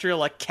industrial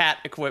like cat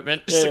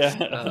equipment.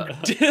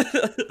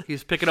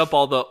 He's picking up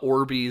all the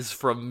Orbeez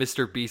from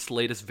Mr. Beast's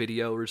latest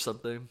video or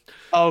something.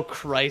 Oh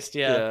Christ,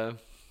 yeah.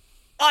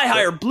 I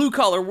hire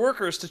blue-collar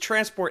workers to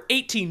transport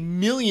 18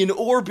 million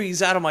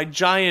Orbeez out of my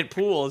giant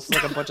pool. It's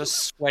like a bunch of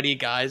sweaty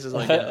guys. It's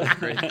like, yeah, that's a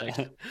great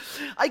thing.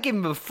 I gave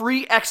him a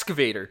free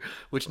excavator,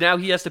 which now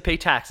he has to pay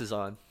taxes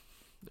on.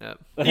 Yeah.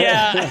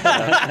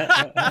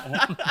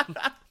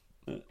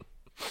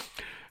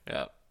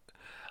 Yeah.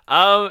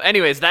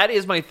 Anyways, that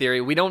is my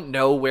theory. We don't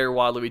know where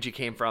Waluigi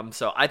came from,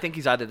 so I think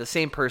he's either the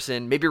same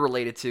person, maybe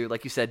related to,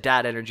 like you said,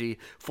 Dad Energy.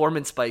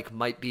 Foreman Spike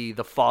might be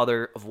the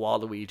father of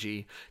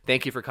Waluigi.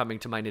 Thank you for coming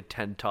to my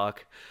Nintendo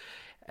talk.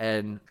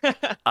 And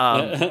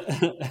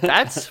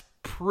that's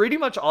pretty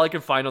much all I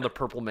can find on the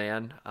Purple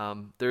Man.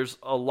 There's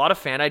a lot of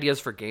fan ideas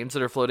for games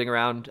that are floating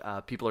around.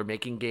 People are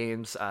making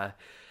games.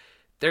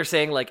 They're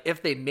saying, like,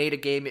 if they made a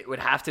game, it would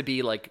have to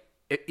be, like,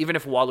 even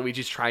if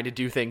Waluigi's trying to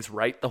do things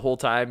right the whole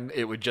time,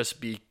 it would just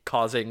be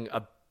causing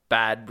a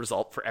bad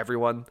result for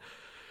everyone.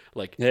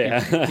 Like,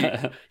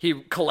 he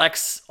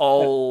collects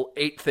all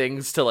 8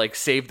 things to, like,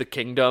 save the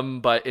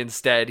kingdom, but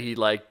instead he,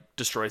 like,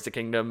 destroys the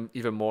kingdom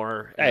even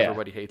more, and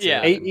everybody hates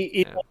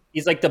it.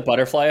 He's like the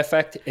butterfly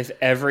effect. If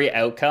every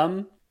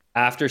outcome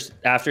after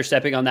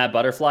stepping on that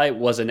butterfly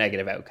was a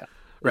negative outcome.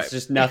 Right. It's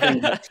just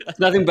nothing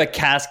but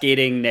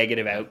cascading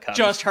negative outcomes.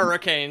 Just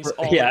hurricanes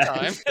all the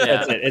time.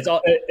 That's it.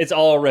 It's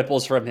all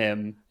ripples from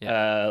him,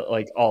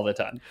 like all the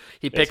time.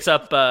 He picks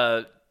up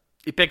a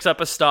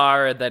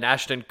star, and then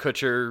Ashton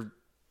Kutcher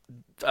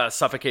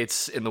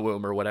suffocates in the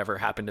womb, or whatever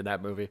happened in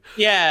that movie.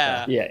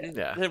 Yeah.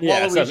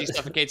 Waluigi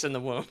suffocates in the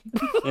womb.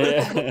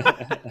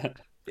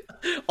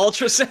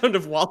 Ultrasound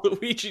of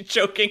Waluigi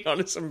choking on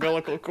his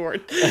umbilical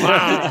cord.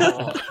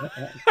 Wow.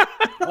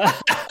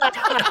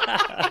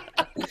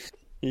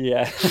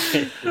 Yeah.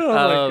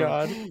 Oh my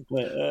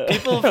god.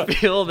 People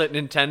feel that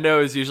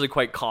Nintendo is usually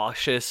quite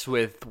cautious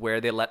with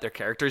where they let their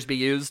characters be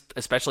used,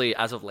 especially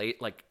as of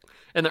late. Like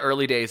in the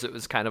early days, it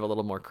was kind of a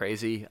little more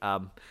crazy.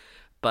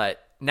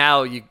 But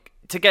now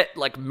to get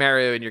like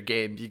Mario in your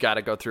game, you got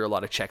to go through a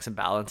lot of checks and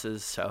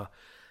balances. So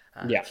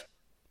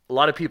a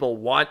lot of people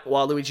want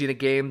Waluigi in a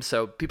game,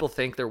 so people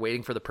think they're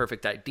waiting for the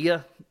perfect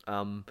idea.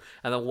 And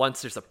then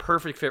once there's a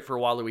perfect fit for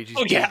Waluigi's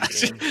game,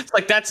 it's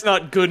like, that's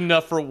not good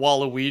enough for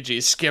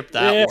Waluigi. Skip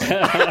that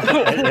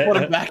one.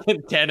 Put him back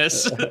in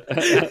tennis.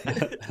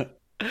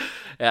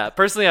 Yeah,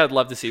 personally, I'd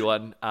love to see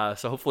one.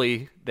 So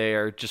hopefully they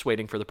are just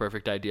waiting for the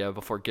perfect idea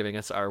before giving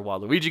us our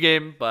Waluigi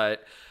game.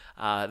 But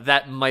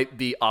that might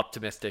be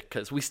optimistic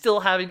because we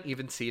still haven't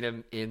even seen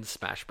him in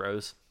Smash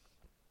Bros.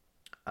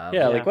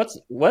 Like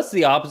what's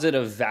the opposite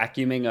of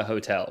vacuuming a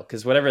hotel?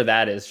 Because whatever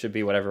that is should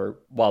be whatever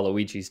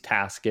Waluigi's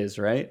task is,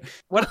 right?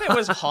 What if it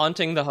was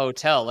haunting the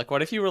hotel? Like,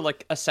 what if you were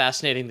like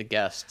assassinating the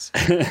guests?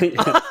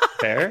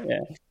 Fair,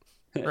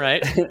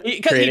 right?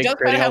 Because he does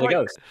kind of have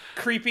like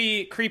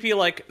creepy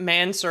like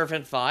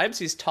manservant vibes.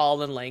 He's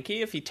tall and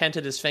lanky. If he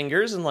tented his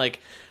fingers and like,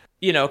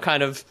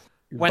 kind of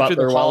went Butler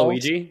through the halls.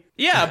 Waluigi.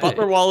 Yeah,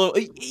 Butler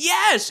Waluigi.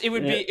 Yes, it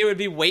would be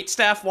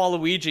waitstaff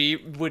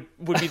Waluigi would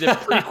be the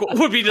prequel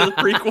the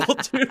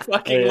prequel to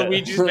fucking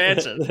Luigi's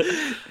Mansion,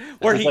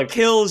 where he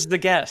kills the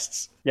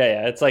guests.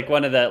 Yeah, it's like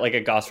one of the like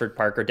a Gosford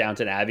Park or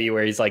Downton Abbey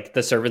where he's like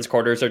the servants'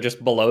 quarters are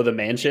just below the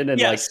mansion, and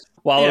like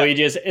Waluigi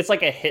is it's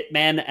like a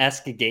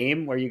Hitman-esque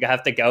game where you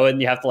have to go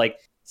and you have to like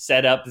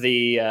set up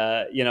the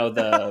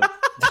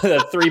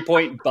the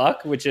 3-point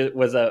buck, which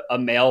was a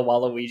male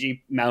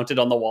Waluigi mounted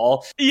on the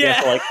wall. You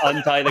have to like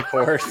untie the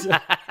cord,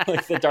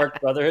 like the Dark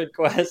Brotherhood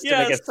quest to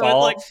make it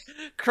fall. It,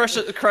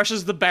 like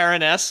crushes the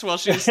Baroness while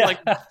she's like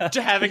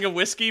having a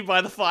whiskey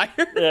by the fire.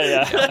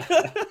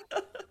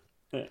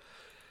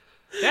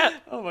 Yeah.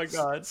 Oh my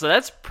god. So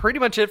that's pretty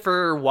much it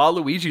for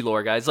Waluigi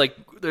lore, guys. Like,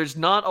 there's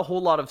not a whole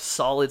lot of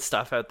solid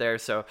stuff out there.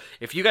 So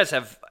if you guys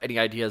have any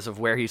ideas of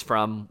where he's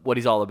from, what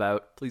he's all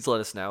about, please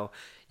let us know.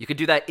 You can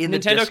do that in the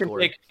Discord. Nintendo can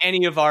take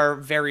any of our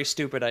very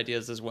stupid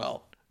ideas as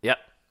well. Yep.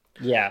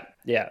 Yeah.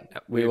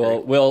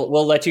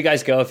 We'll let you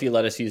guys go if you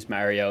let us use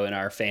Mario in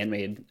our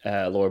fan-made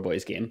Lore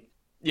Boys game.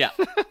 Yeah.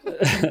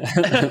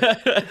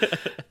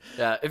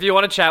 Yeah, if you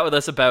want to chat with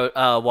us about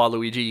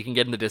Waluigi, you can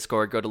get in the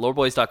Discord. Go to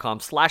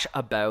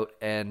loreboys.com/about,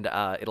 and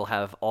it'll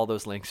have all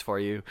those links for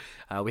you.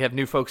 We have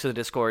new folks in the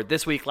Discord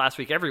this week, last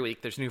week, every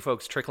week. There's new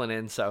folks trickling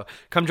in, so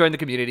come join the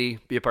community,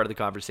 be a part of the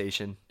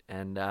conversation,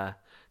 and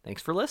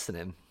thanks for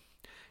listening.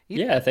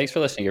 Yeah, thanks for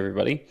listening,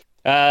 everybody.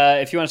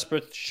 If you want to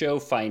support the show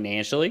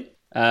financially,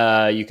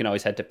 you can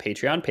always head to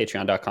Patreon,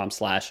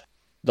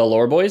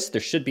 patreon.com/theloreboys.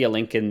 There should be a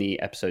link in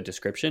the episode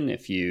description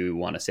if you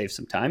want to save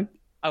some time.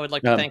 I would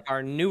like to thank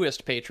our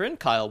newest patron,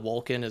 Kyle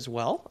Wolkin, as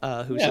well,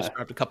 who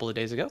subscribed a couple of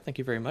days ago. Thank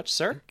you very much,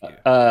 sir.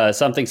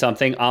 Something,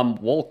 I'm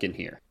Wolkin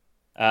here.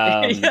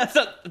 Yeah,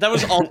 that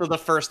was also the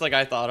first thing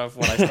I thought of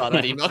when I saw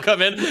that email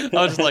come in.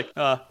 I was just like,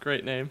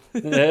 great name.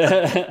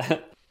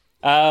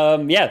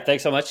 Yeah,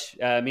 thanks so much.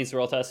 It means the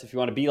world to us. If you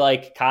want to be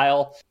like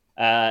Kyle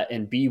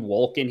and be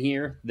Wolkin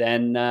here,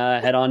 then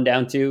head on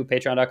down to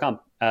patreon.com.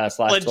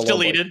 Pledge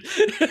deleted.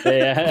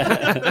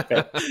 Yeah.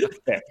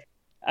 Fair.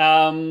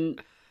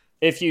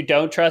 If you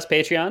don't trust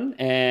Patreon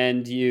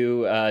and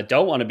you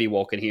don't want to be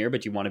Wolkin here,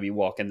 but you want to be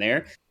Wolkin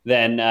there,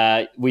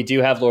 then we do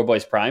have Lore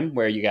Boys Prime,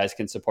 where you guys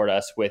can support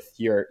us with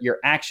your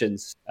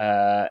actions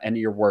and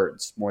your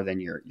words more than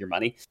your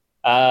money.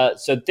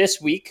 So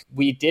this week,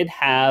 we did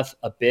have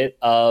a bit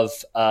of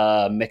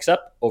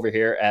mix-up over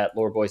here at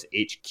Lore Boys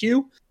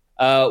HQ.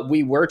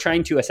 We were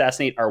trying to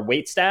assassinate our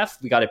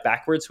waitstaff. We got it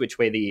backwards, which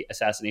way the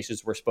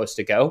assassinations were supposed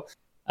to go.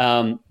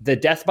 The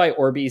death by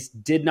Orbeez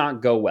did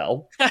not go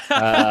well.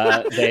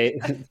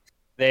 They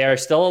are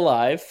still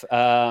alive,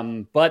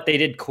 but they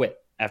did quit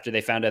after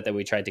they found out that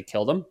we tried to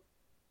kill them.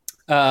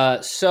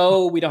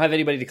 So we don't have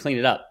anybody to clean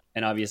it up.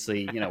 And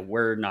obviously,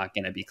 we're not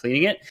going to be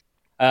cleaning it.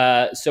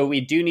 So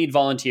we do need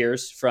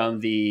volunteers from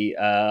the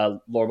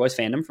Lore Boys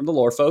fandom, from the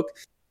Lore folk,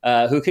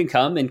 who can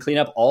come and clean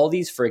up all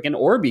these friggin'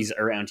 Orbeez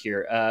around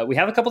here. We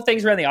have a couple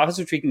things around the office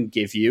which we can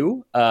give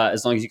you,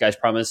 as long as you guys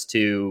promise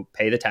to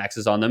pay the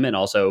taxes on them and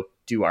also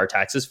do our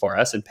taxes for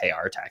us and pay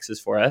our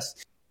taxes for us.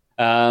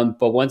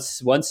 But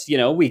once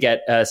we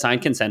get a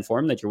signed consent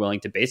form that you're willing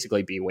to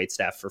basically be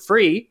waitstaff for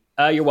free,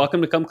 you're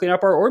welcome to come clean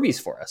up our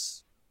Orbeez for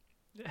us.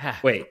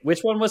 Wait,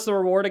 which one was the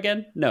reward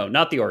again? No,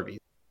 not the Orbeez.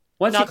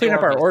 Once you clean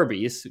up our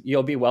Orbeez,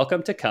 you'll be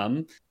welcome to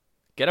come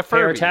get a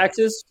pay our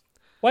taxes.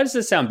 Why does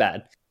this sound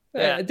bad?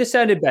 Yeah. This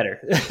sounded better.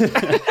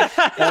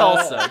 It all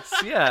sucks.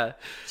 Yeah.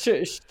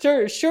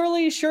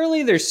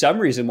 Surely there's some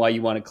reason why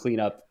you want to clean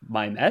up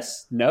my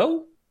mess.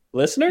 No,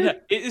 listener? Yeah.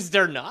 Is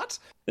there not?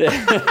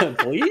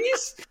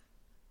 Please?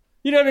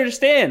 You don't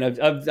understand.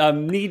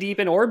 I'm knee deep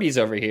in Orbeez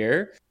over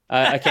here.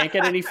 I can't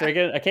get any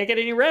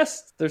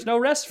rest. There's no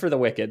rest for the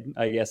wicked,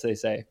 I guess they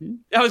say.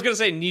 I was going to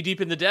say Knee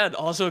Deep in the Dead,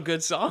 also a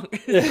good song.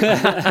 So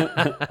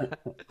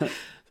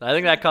I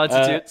think that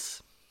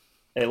constitutes...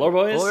 Hey, Lore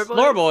Boys.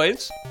 Lore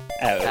Boys.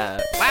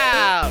 Out.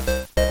 Wow.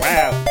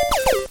 Wow.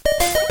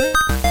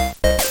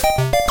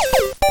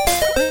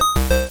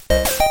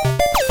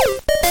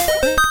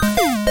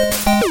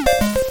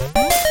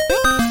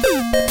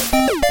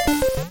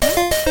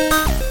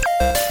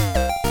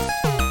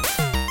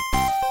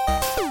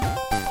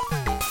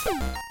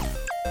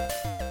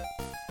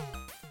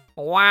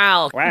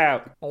 Wow.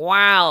 Wow.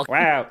 Wow.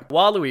 Wow.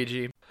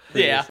 Waluigi.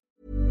 Yeah.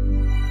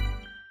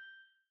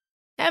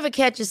 Ever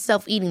catch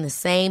yourself eating the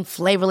same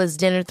flavorless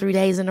dinner 3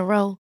 days in a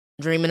row?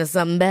 Dreaming of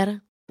something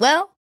better?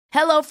 Well,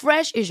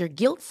 HelloFresh is your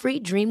guilt-free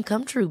dream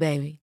come true,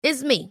 baby.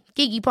 It's me,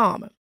 Keke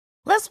Palmer.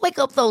 Let's wake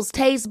up those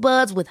taste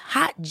buds with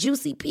hot,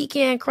 juicy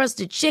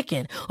pecan-crusted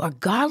chicken or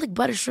garlic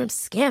butter shrimp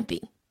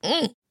scampi.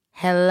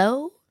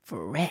 Hello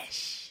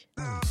Fresh.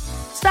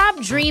 Stop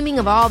dreaming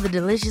of all the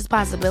delicious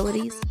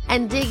possibilities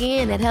and dig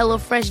in at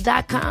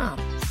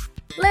HelloFresh.com.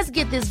 Let's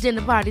get this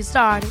dinner party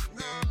started.